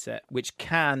mindset, which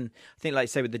can, I think, like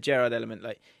say with the Gerrard element,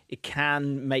 like it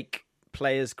can make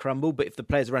players crumble, but if the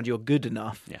players around you are good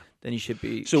enough, then you should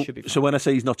be. So fine. So when I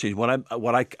say he's not changed, what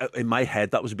I in my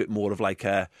head, that was a bit more of like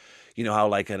a, you know how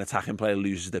like an attacking player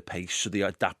loses their pace, so they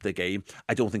adapt their game.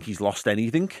 I don't think he's lost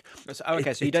anything. So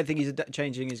you don't think he's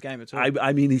changing his game at all?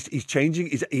 I mean, he's changing.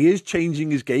 He is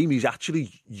changing his game. He's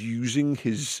actually using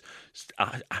his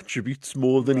attributes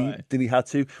more than he had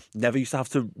to. Never used to have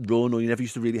to run, or he never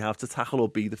used to really have to tackle or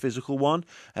be the physical one.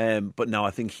 But now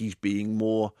I think he's being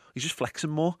more. He's just flexing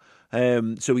more.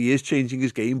 So he is changing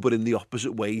his game, but in the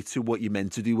opposite way to what you're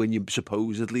meant to do when you're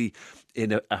supposedly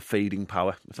in a fading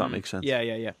power, if that makes sense.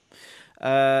 Yeah.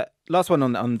 Last one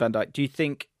on Van Dijk. Do you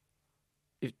think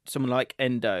if someone like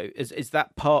Hendo, is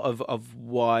that part of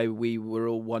why we were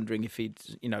all wondering if he'd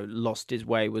lost his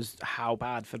way, was how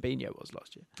bad Fabinho was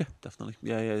last year? Yeah, definitely.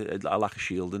 Yeah. A lack of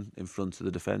shielding in front of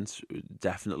the defence,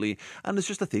 definitely. And it's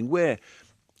just a thing where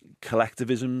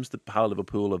collectivism's how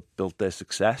Liverpool have built their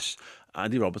success.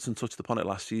 Andy Robertson touched upon it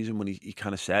last season when he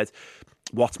kind of said,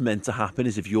 what's meant to happen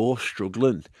is if you're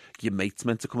struggling, your mate's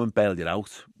meant to come and bail you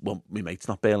out. Well, my mate's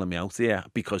not bailing me out here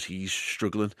because he's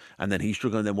struggling, and then he's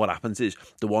struggling. And then what happens is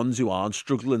the ones who aren't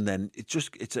struggling, then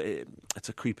it's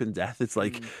a creeping death. It's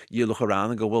like you look around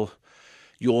and go, well,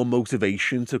 your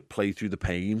motivation to play through the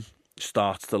pain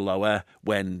starts to lower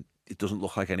when it doesn't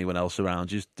look like anyone else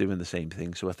around you's doing the same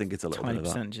thing. So I think it's a little tiny bit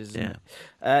of that. percentages, isn't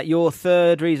it? Your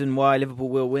third reason why Liverpool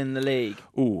will win the league.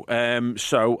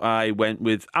 So I went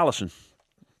with Alisson.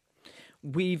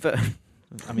 We've...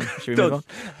 should we move on?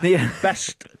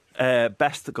 Best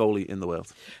goalie in the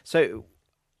world. So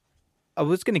I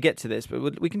was going to get to this,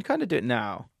 but we can kind of do it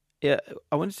now. Yeah,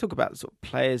 I want to talk about sort of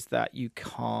players that you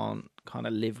can't kind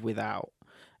of live without.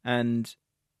 And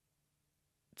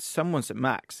someone said,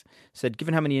 Max said,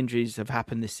 given how many injuries have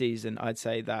happened this season, I'd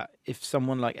say that if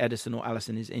someone like Ederson or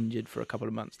Alisson is injured for a couple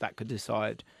of months, that could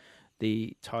decide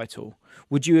the title.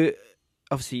 Would you?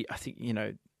 Obviously, I think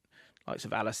likes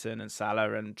of Alisson and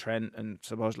Salah and Trent and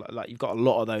suppose like you've got a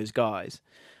lot of those guys,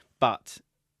 but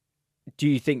do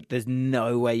you think there's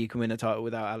no way you can win a title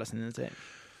without Alisson in the team?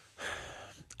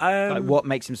 What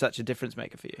makes him such a difference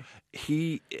maker for you?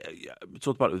 We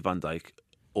talked about it with Van Dijk.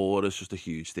 Aura's just a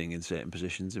huge thing in certain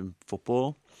positions in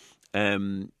football,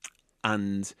 and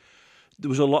there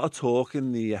was a lot of talk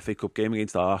in the FA Cup game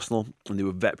against Arsenal, and there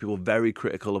were people very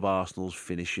critical of Arsenal's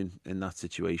finishing in that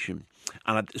situation.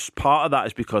 And part of that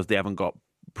is because they haven't got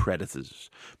predators,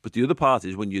 but the other part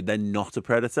is when you're then not a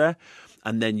predator,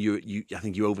 and then I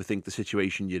think you overthink the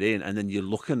situation you're in, and then you're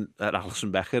looking at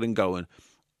Alisson Becker and going,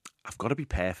 I've got to be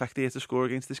perfect here to score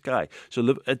against this guy. So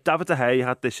David De Gea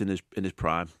had this in his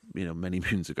prime, many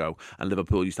moons ago, and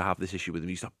Liverpool used to have this issue with him.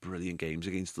 He used to have brilliant games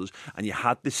against us, and you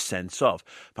had this sense of,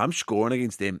 if I'm scoring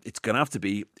against him, it's going to have to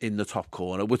be in the top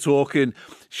corner. We're talking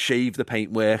shave the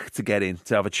paintwork to get in,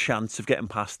 to have a chance of getting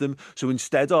past them. So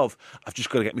instead of, I've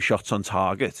just got to get my shots on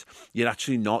target, you're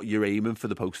actually not. You're aiming for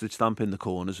the postage stamp in the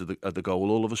corners of the goal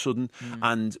all of a sudden.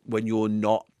 And when you're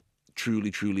not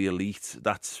truly, truly elite,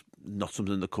 that's not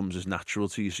something that comes as natural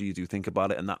to you, so you do think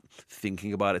about it, and that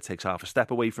thinking about it takes half a step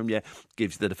away from you,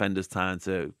 gives the defenders time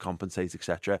to compensate,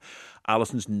 etc.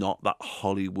 Alisson's not that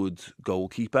Hollywood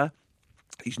goalkeeper.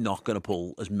 He's not going to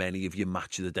pull as many of your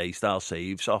match of the day style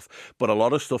saves off, but a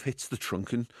lot of stuff hits the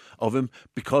trunking of him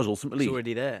because ultimately he's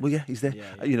already there. Well, yeah, he's there.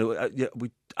 Yeah.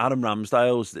 Adam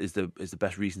Ramsdale is the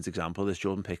best recent example of this.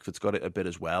 Jordan Pickford's got it a bit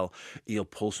as well. He'll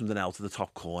pull something out of the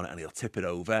top corner and he'll tip it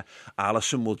over.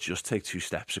 Alisson will just take 2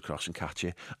 steps across and catch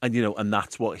it, and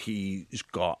that's what he's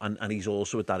got. And he's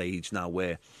also at that age now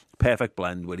where perfect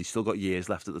blend, where he's still got years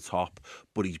left at the top,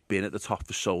 but he's been at the top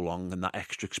for so long, and that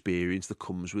extra experience that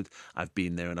comes with I've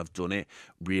been there and I've done it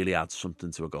really adds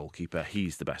something to a goalkeeper.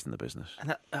 He's the best in the business. And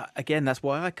that, again, that's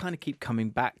why I kind of keep coming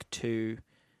back to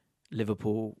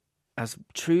Liverpool as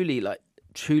truly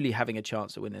having a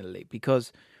chance at winning the league,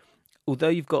 because although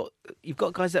you've got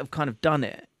guys that have kind of done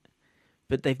it,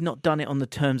 but they've not done it on the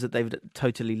terms that they've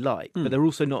totally like. But they're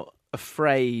also not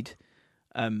afraid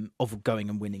of going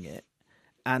and winning it.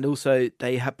 And also,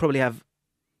 they probably have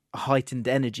a heightened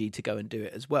energy to go and do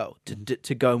it as well,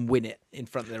 to go and win it in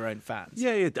front of their own fans.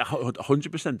 Yeah,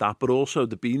 100% that. But also,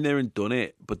 they've been there and done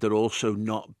it, but they're also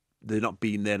not. They're not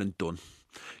been there and done.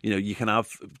 You can have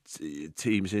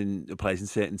players in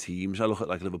certain teams. I look at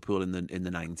like Liverpool in the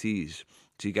 90s.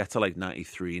 So you get to like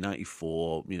 93,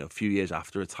 94, a few years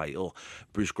after a title.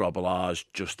 Bruce Grobbelaar's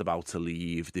just about to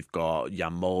leave. They've got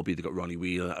Jan Molby, they've got Ronnie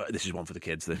Wheeler. This is one for the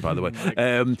kids, by the way.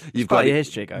 You've got your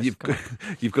history, guys. You've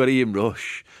got Ian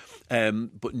Rush.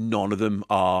 But none of them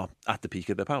are at the peak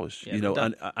of their powers,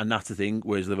 and that's the thing.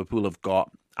 Whereas Liverpool have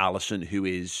got Alisson, who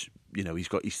is,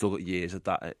 he's still got years at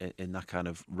that in that kind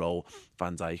of role.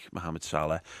 Van Dijk, Mohamed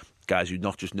Salah, guys who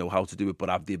not just know how to do it, but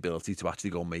have the ability to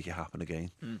actually go and make it happen again.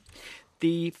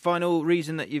 The final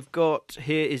reason that you've got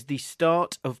here is the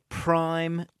start of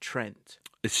Prime Trent.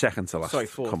 It's second to last. Sorry,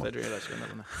 fourth. Come on. I didn't realise you were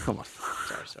another. Come on.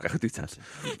 Sorry. I could do 10.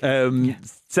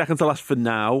 Second to last for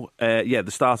now. The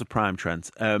start of Prime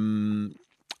Trent.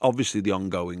 Obviously, the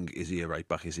ongoing, is he a right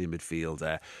back, is he a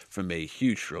midfielder? For me,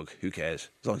 huge shrug. Who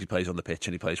cares? As long as he plays on the pitch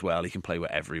and he plays well, he can play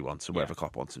wherever he wants and wherever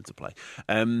Klopp wants him to play.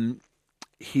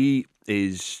 He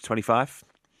is 25.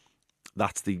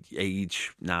 That's the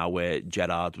age now where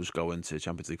Gerrard was going to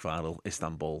Champions League final,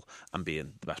 Istanbul, and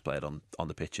being the best player on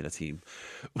the pitch in a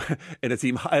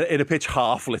pitch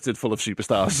half littered full of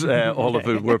superstars, all of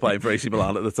whom were playing for AC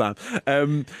Milan at the time.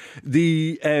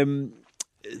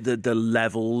 The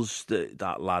levels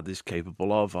that lad is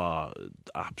capable of are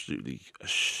absolutely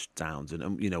astounding.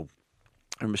 And I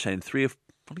remember saying 3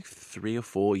 or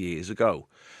 4 years ago,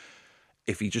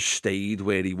 if he just stayed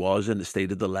where he was and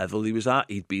stayed at the level he was at,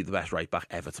 he'd be the best right back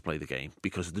ever to play the game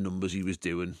because of the numbers he was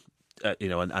doing,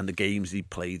 and the games he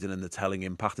played in and the telling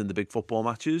impact in the big football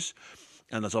matches.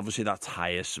 And there's obviously that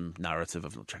tiresome narrative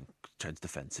of Trent's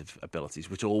defensive abilities,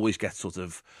 which always gets sort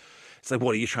of... It's like,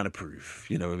 what are you trying to prove?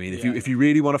 You know what I mean? If you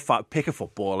really want to pick a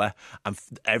footballer, and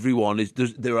every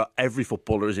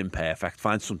footballer is imperfect.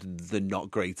 Find something they're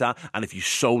not great at, and if you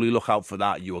solely look out for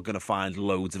that, you are going to find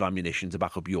loads of ammunition to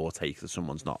back up your take that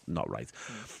someone's not right.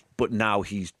 But now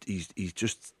he's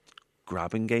just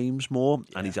grabbing games more,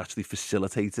 and he's actually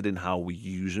facilitated in how we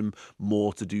use him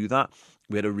more to do that.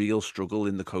 We had a real struggle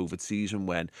in the COVID season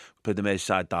when we played the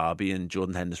Merseyside derby and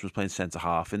Jordan Henderson was playing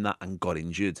centre-half in that and got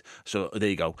injured. So there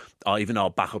you go. Even our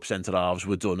backup centre-halves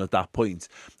were done at that point.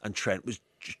 And Trent was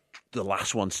just the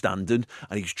last one standing,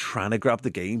 and he's trying to grab the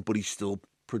game, but he's still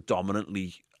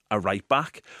predominantly a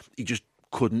right-back. He just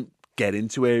couldn't get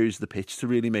into areas of the pitch to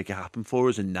really make it happen for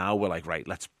us. And now we're like, right,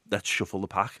 let's shuffle the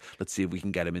pack. Let's see if we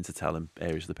can get him into telling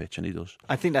areas of the pitch, and he does.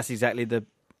 I think that's exactly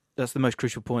that's the most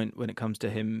crucial point when it comes to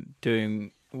him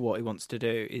doing what he wants to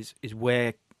do is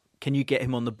where can you get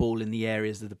him on the ball in the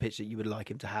areas of the pitch that you would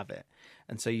like him to have it.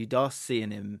 And so you are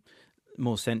seeing him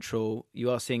more central.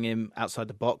 You are seeing him outside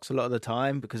the box a lot of the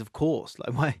time because, of course,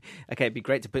 like why? Okay, it'd be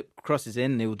great to put crosses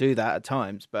in. And he'll do that at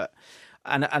times, but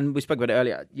and we spoke about it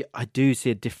earlier. I do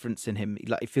see a difference in him.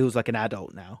 Like he feels like an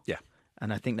adult now. Yeah,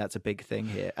 and I think that's a big thing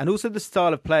here. And also the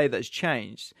style of play that's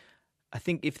changed. I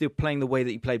think if they're playing the way that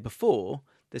he played before,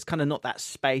 there's kind of not that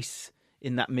space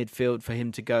in that midfield for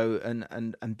him to go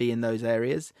and be in those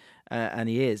areas, and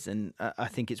he is. And I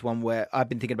think it's one where I've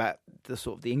been thinking about the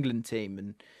sort of the England team,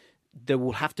 and there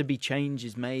will have to be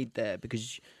changes made there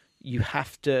because you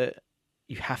have to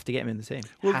get him in the team.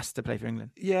 Well, has to play for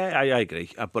England. Yeah, I agree.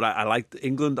 But I like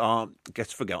England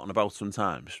gets forgotten about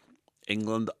sometimes.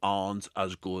 England aren't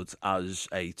as good as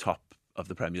a top of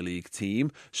the Premier League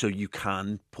team, so you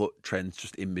can put Trent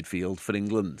just in midfield for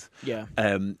England. Yeah,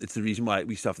 it's the reason why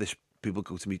we still have this. People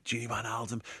go to me, Gini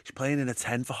Wijnaldum, he's playing in a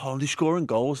 10 for Holland, he's scoring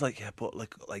goals. Like, yeah, but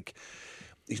like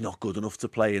he's not good enough to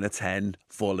play in a 10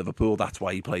 for Liverpool. That's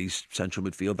why he plays central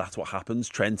midfield. That's what happens.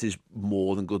 Trent is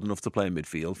more than good enough to play in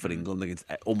midfield for England against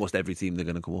almost every team they're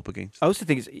going to come up against. I also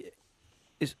think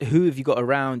it's who have you got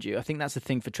around you? I think that's the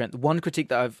thing for Trent. The one critique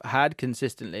that I've had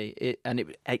consistently,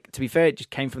 to be fair, it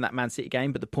just came from that Man City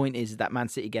game, but the point is that Man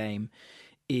City game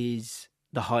is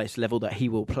the highest level that he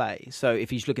will play. So if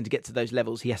he's looking to get to those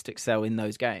levels, he has to excel in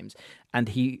those games. And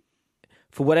he,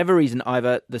 for whatever reason,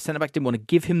 either the centre-back didn't want to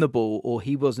give him the ball or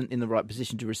he wasn't in the right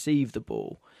position to receive the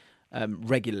ball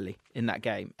regularly in that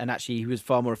game. And actually, he was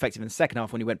far more effective in the second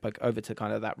half when he went back over to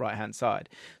kind of that right-hand side.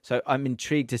 So I'm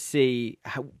intrigued to see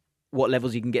what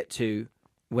levels he can get to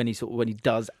when he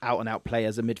does out-and-out play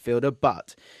as a midfielder.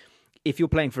 But if you're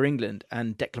playing for England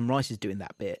and Declan Rice is doing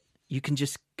that bit, you can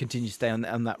just continue to stay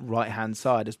on that right-hand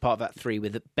side as part of that three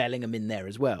with Bellingham in there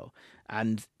as well.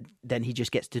 And then he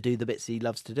just gets to do the bits he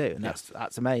loves to do. And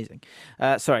that's amazing.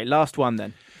 Sorry, last one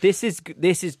then. This is good.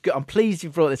 I'm pleased you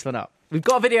brought this one up. We've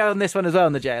got a video on this one as well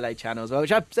on the JLA channel as well,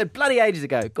 which I said bloody ages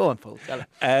ago. Go on, Paul. Tell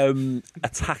it.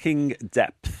 Attacking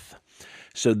depth.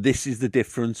 So this is the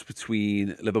difference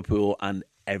between Liverpool and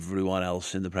everyone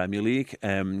else in the Premier League.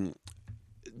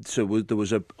 So there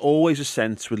was always a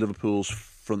sense with Liverpool's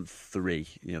front three,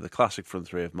 the classic front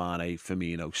three of Mane,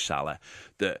 Firmino, Salah,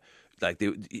 that like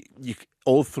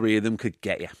all three of them could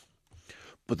get you.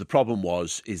 But the problem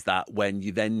is that when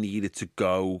you then needed to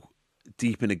go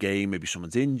deep in a game, maybe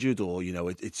someone's injured or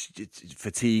it's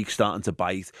fatigue starting to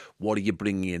bite. What are you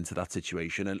bringing into that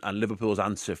situation? And Liverpool's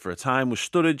answer for a time was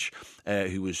Sturridge,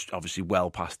 who was obviously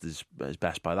well past his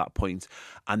best by that point,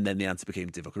 and then the answer became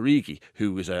Divock Origi,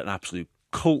 who was an absolute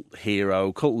cult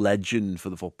hero, cult legend for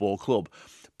the football club.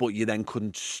 But you then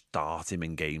couldn't start him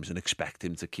in games and expect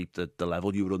him to keep the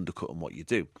level. You were undercutting what you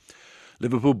do.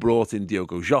 Liverpool brought in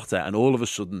Diogo Jota, and all of a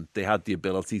sudden they had the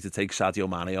ability to take Sadio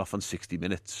Mane off on 60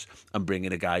 minutes and bring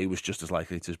in a guy who was just as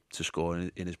likely to score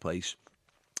in his place.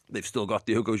 They've still got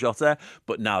Diogo Jota,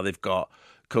 but now they've got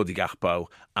Cody Gakpo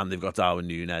and they've got Darwin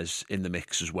Núñez in the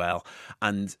mix as well.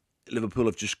 And Liverpool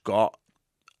have just got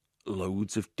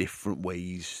loads of different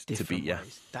ways to beat you.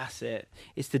 That's it.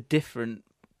 It's the different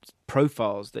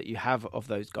profiles that you have of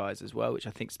those guys as well, which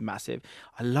I think is massive.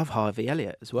 I love Harvey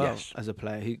Elliott as well as a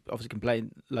player who obviously can play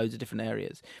in loads of different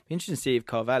areas. Be interesting to see if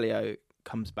Carvalho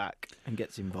comes back and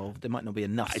gets involved. There might not be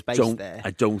enough space there.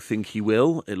 I don't think he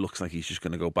will. It looks like he's just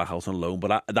going to go back out on loan.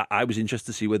 But I was interested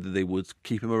to see whether they would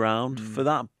keep him around for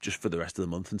that, just for the rest of the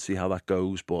month and see how that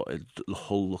goes. But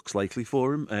Hull looks likely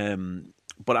for him.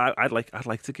 But I'd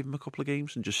like to give him a couple of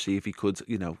games and just see if he could,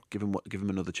 give him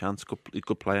another chance.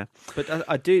 Good player. But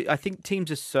I think teams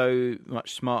are so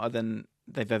much smarter than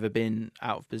they've ever been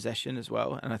out of possession as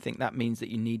well. And I think that means that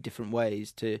you need different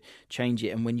ways to change it.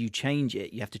 And when you change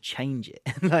it, you have to change it.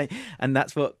 And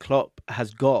that's what Klopp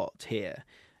has got here.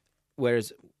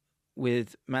 Whereas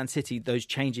with Man City, those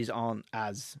changes aren't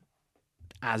as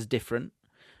different.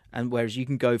 And whereas you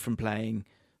can go from playing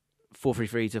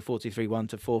 4-3-3 to 4-2-3-1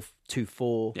 to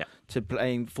 4-2-4 to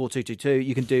playing 4-2-2-2,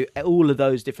 you can do all of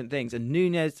those different things. And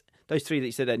Nunez, those three that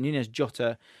you said there, Nunez,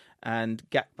 Jota and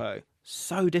Gakpo,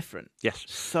 so different. Yes.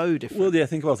 So different. Well, yeah,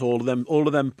 think about all of them. All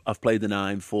of them have played the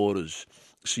 9 for us.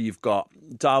 So you've got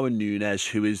Darwin Nunez,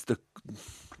 who is the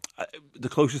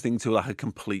closest thing to like a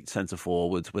complete centre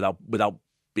forward without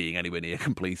being anywhere near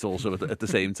complete also at the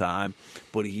same time.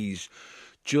 But he's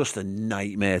just a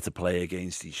nightmare to play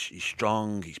against. He's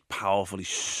strong, he's powerful, he's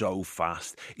so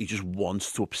fast. He just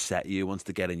wants to upset you, wants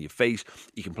to get in your face.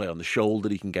 He can play on the shoulder,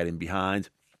 he can get in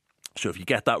behind. So if you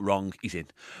get that wrong, he's in.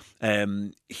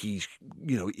 He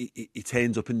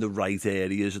turns up in the right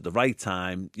areas at the right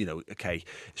time. Okay,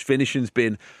 his finishing's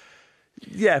been,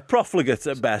 profligate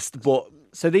at best. But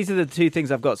so these are the two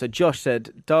things I've got. So Josh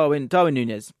said Darwin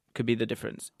Nunez could be the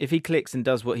difference. If he clicks and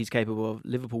does what he's capable of,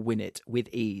 Liverpool win it with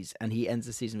ease, and he ends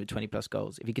the season with 20+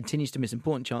 goals. If he continues to miss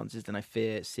important chances, then I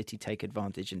fear City take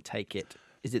advantage and take it.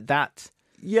 Is it that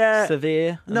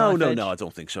severe? No, I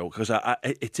don't think so. Because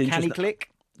it's interesting. Can he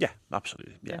click? Yeah,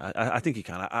 absolutely. Yeah, I think he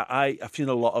can. I've seen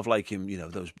a lot of like him,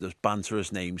 those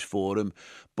banterous names for him,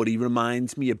 but he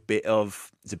reminds me a bit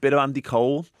of Andy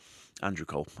Cole, Andrew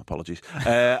Cole, apologies,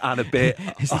 and a bit.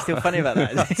 Is he still funny about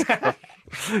that?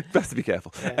 Best to be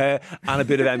careful. And a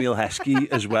bit of Emil Heskey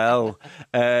as well.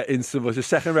 In some was a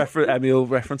second Emil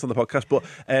reference on the podcast, but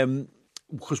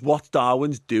because what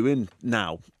Darwin's doing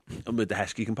now, and with the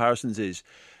Heskey comparisons, is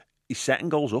he's setting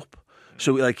goals up.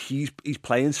 So like he's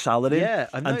playing Salah in. Yeah,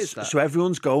 I noticed that. So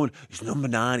everyone's going, he's number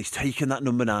 9, he's taking that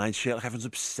number 9 shit. Like everyone's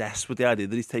obsessed with the idea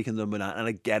that he's taking number 9. And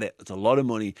I get it. It's a lot of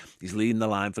money. He's leading the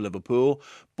line for Liverpool.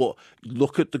 But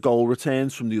look at the goal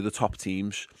returns from the other top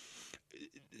teams.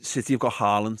 City have got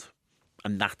Haaland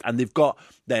and they've got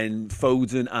then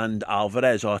Foden and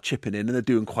Alvarez are chipping in and they're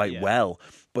doing quite well.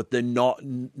 But they're not,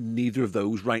 neither of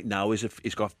those right now is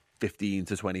got 15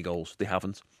 to 20 goals. They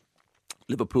haven't.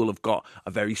 Liverpool have got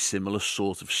a very similar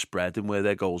sort of spread in where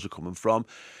their goals are coming from.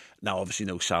 Now, obviously,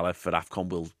 Salah for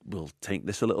AFCON will take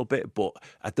this a little bit, but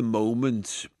at the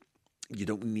moment, you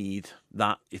don't need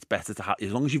that. It's better to have,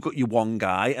 as long as you've got your one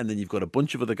guy and then you've got a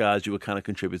bunch of other guys who are kind of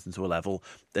contributing to a level,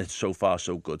 then so far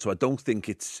so good. So I don't think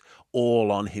it's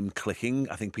all on him clicking.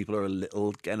 I think people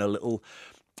are getting a little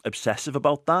obsessive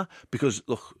about that because,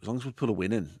 look, as long as Liverpool are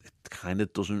winning, it kind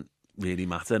of doesn't really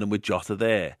matter. And with Jota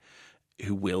there,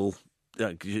 who will...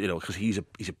 because he's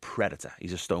a predator.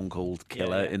 He's a stone cold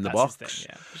killer in the box.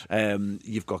 Thing,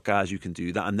 you've got guys who can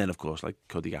do that, and then of course like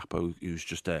Cody Gakpo, who's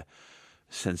just a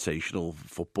sensational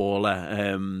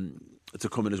footballer to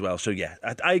come in as well. So yeah,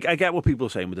 I get what people are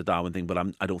saying with the Darwin thing, but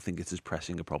I don't think it's as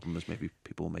pressing a problem as maybe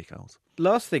people make out.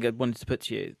 Last thing I wanted to put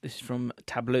to you. This is from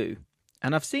Tableau,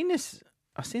 and I've seen this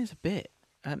a bit.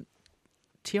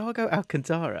 Thiago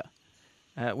Alcantara.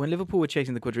 When Liverpool were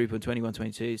chasing the quadruple in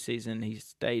 21-22 season, he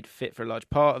stayed fit for a large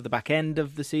part of the back end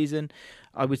of the season.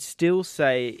 I would still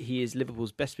say he is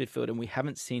Liverpool's best midfielder, and we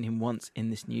haven't seen him once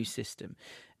in this new system.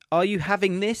 Are you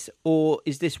having this, or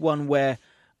is this one where,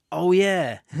 oh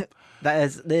yeah,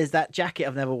 there's that jacket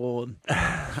I've never worn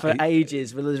for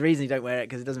ages, but there's a reason you don't wear it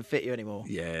because it doesn't fit you anymore.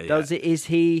 Yeah.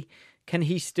 Can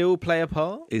he still play a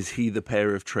part? Is he the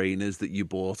pair of trainers that you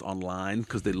bought online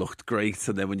because they looked great,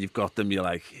 and then when you've got them, you're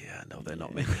like, yeah, no, they're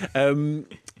not me.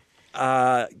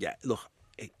 Look,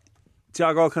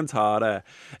 Thiago Alcantara,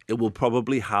 it will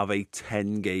probably have a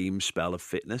 10-game spell of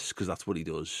fitness because that's what he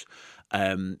does,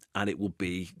 and it will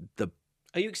be the.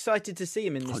 Are you excited to see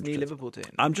him in this 100%. New Liverpool team?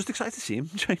 I'm just excited to see him,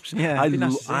 James. Yeah, I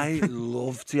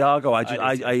love Thiago.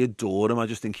 I adore him. I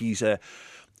just think he's a.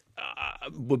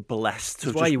 We're blessed to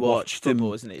have just you watched football,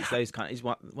 him. Isn't it? It's those kind. He's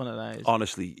one of those.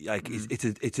 Honestly, like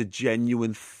it's a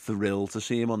genuine thrill to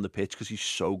see him on the pitch because he's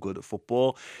so good at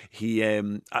football. He,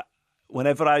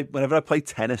 whenever I play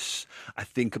tennis, I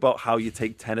think about how you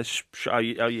take tennis, how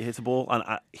you hit a ball, and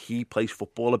he plays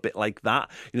football a bit like that.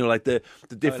 Like the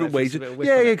different ways.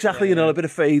 Exactly. A bit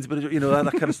of fades, but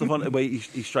that kind of stuff on the way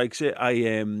he strikes it.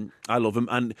 I love him,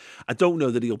 and I don't know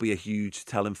that he'll be a huge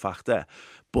telling factor,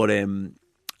 but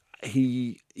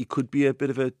he could be a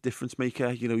bit of a difference maker.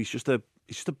 He's just a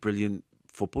brilliant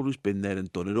footballer who's been there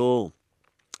and done it all.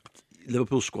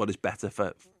 Liverpool's squad is better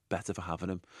for having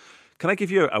him. Can I give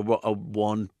you a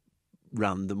one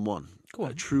random one? Go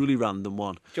on. A truly random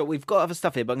one. Joe, we've got other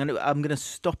stuff here, but I'm gonna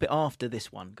stop it after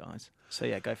this one, guys. So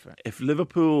yeah, go for it. If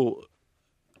Liverpool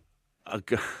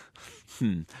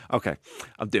Okay,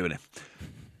 I'm doing it.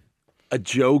 A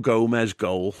Joe Gomez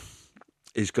goal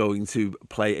is going to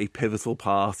play a pivotal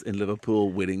part in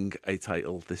Liverpool winning a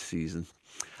title this season.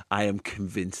 I am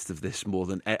convinced of this more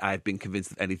than I've been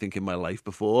convinced of anything in my life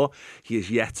before. He has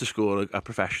yet to score a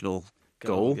professional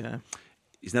goal. Yeah.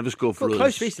 He's never scored for us.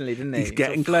 Close recently, didn't he? He's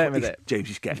getting close with it. James,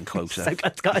 he's getting closer. So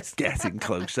close, guys. He's getting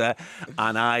closer.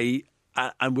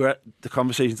 And we're at the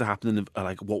conversations are happening are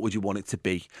like, what would you want it to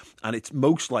be? And it's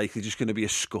most likely just going to be a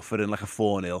scuffer and like a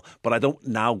 4-0. But I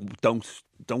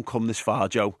don't come this far,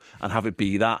 Joe, and have it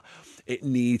be that. It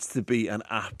needs to be an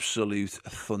absolute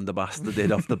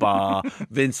thunderbastard off the bar.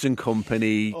 Vincent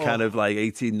Kompany, kind of like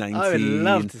 18, 19. I would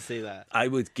love to see that. I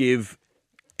would give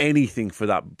anything for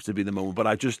that to be the moment. But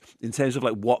I just, in terms of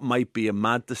like what might be a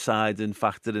mad deciding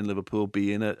factor in Liverpool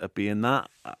being that,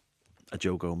 a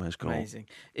Joe Gomez goal. Amazing.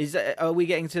 Are we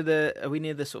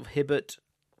near the sort of Hibbert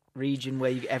region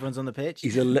where everyone's on the pitch?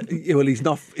 He's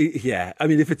not. Yeah, I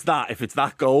mean, if it's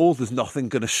that goal, there's nothing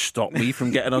going to stop me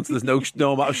from getting onto. There's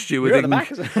no amount of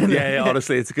stewarding. Yeah,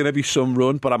 honestly, it's going to be some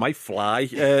run, but I might fly.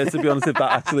 To be honest, if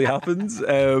that actually happens,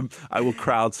 I will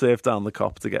crowd surf down the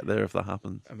Kop to get there if that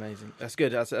happens. Amazing. That's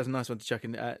good. That's a nice one to chuck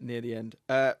in near the end.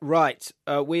 Right,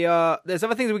 there's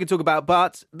other things that we can talk about,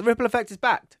 but the ripple effect is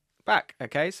back.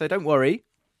 Okay, so don't worry.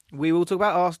 We will talk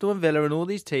about Arsenal and Villa and all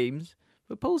these teams,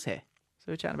 but Paul's here.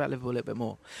 So we're chatting about Liverpool a little bit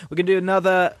more. We're going to do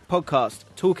another podcast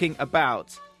talking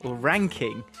about or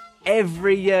ranking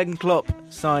every Jurgen Klopp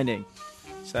signing.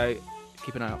 So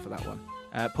keep an eye out for that one.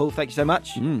 Paul, thank you so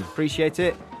much. Appreciate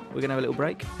it. We're going to have a little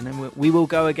break and then we will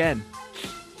go again.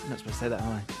 I'm not supposed to say that,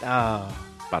 am I? Oh,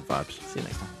 bad vibes. See you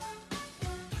next time.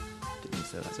 Didn't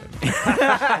say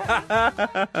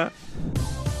that, sorry.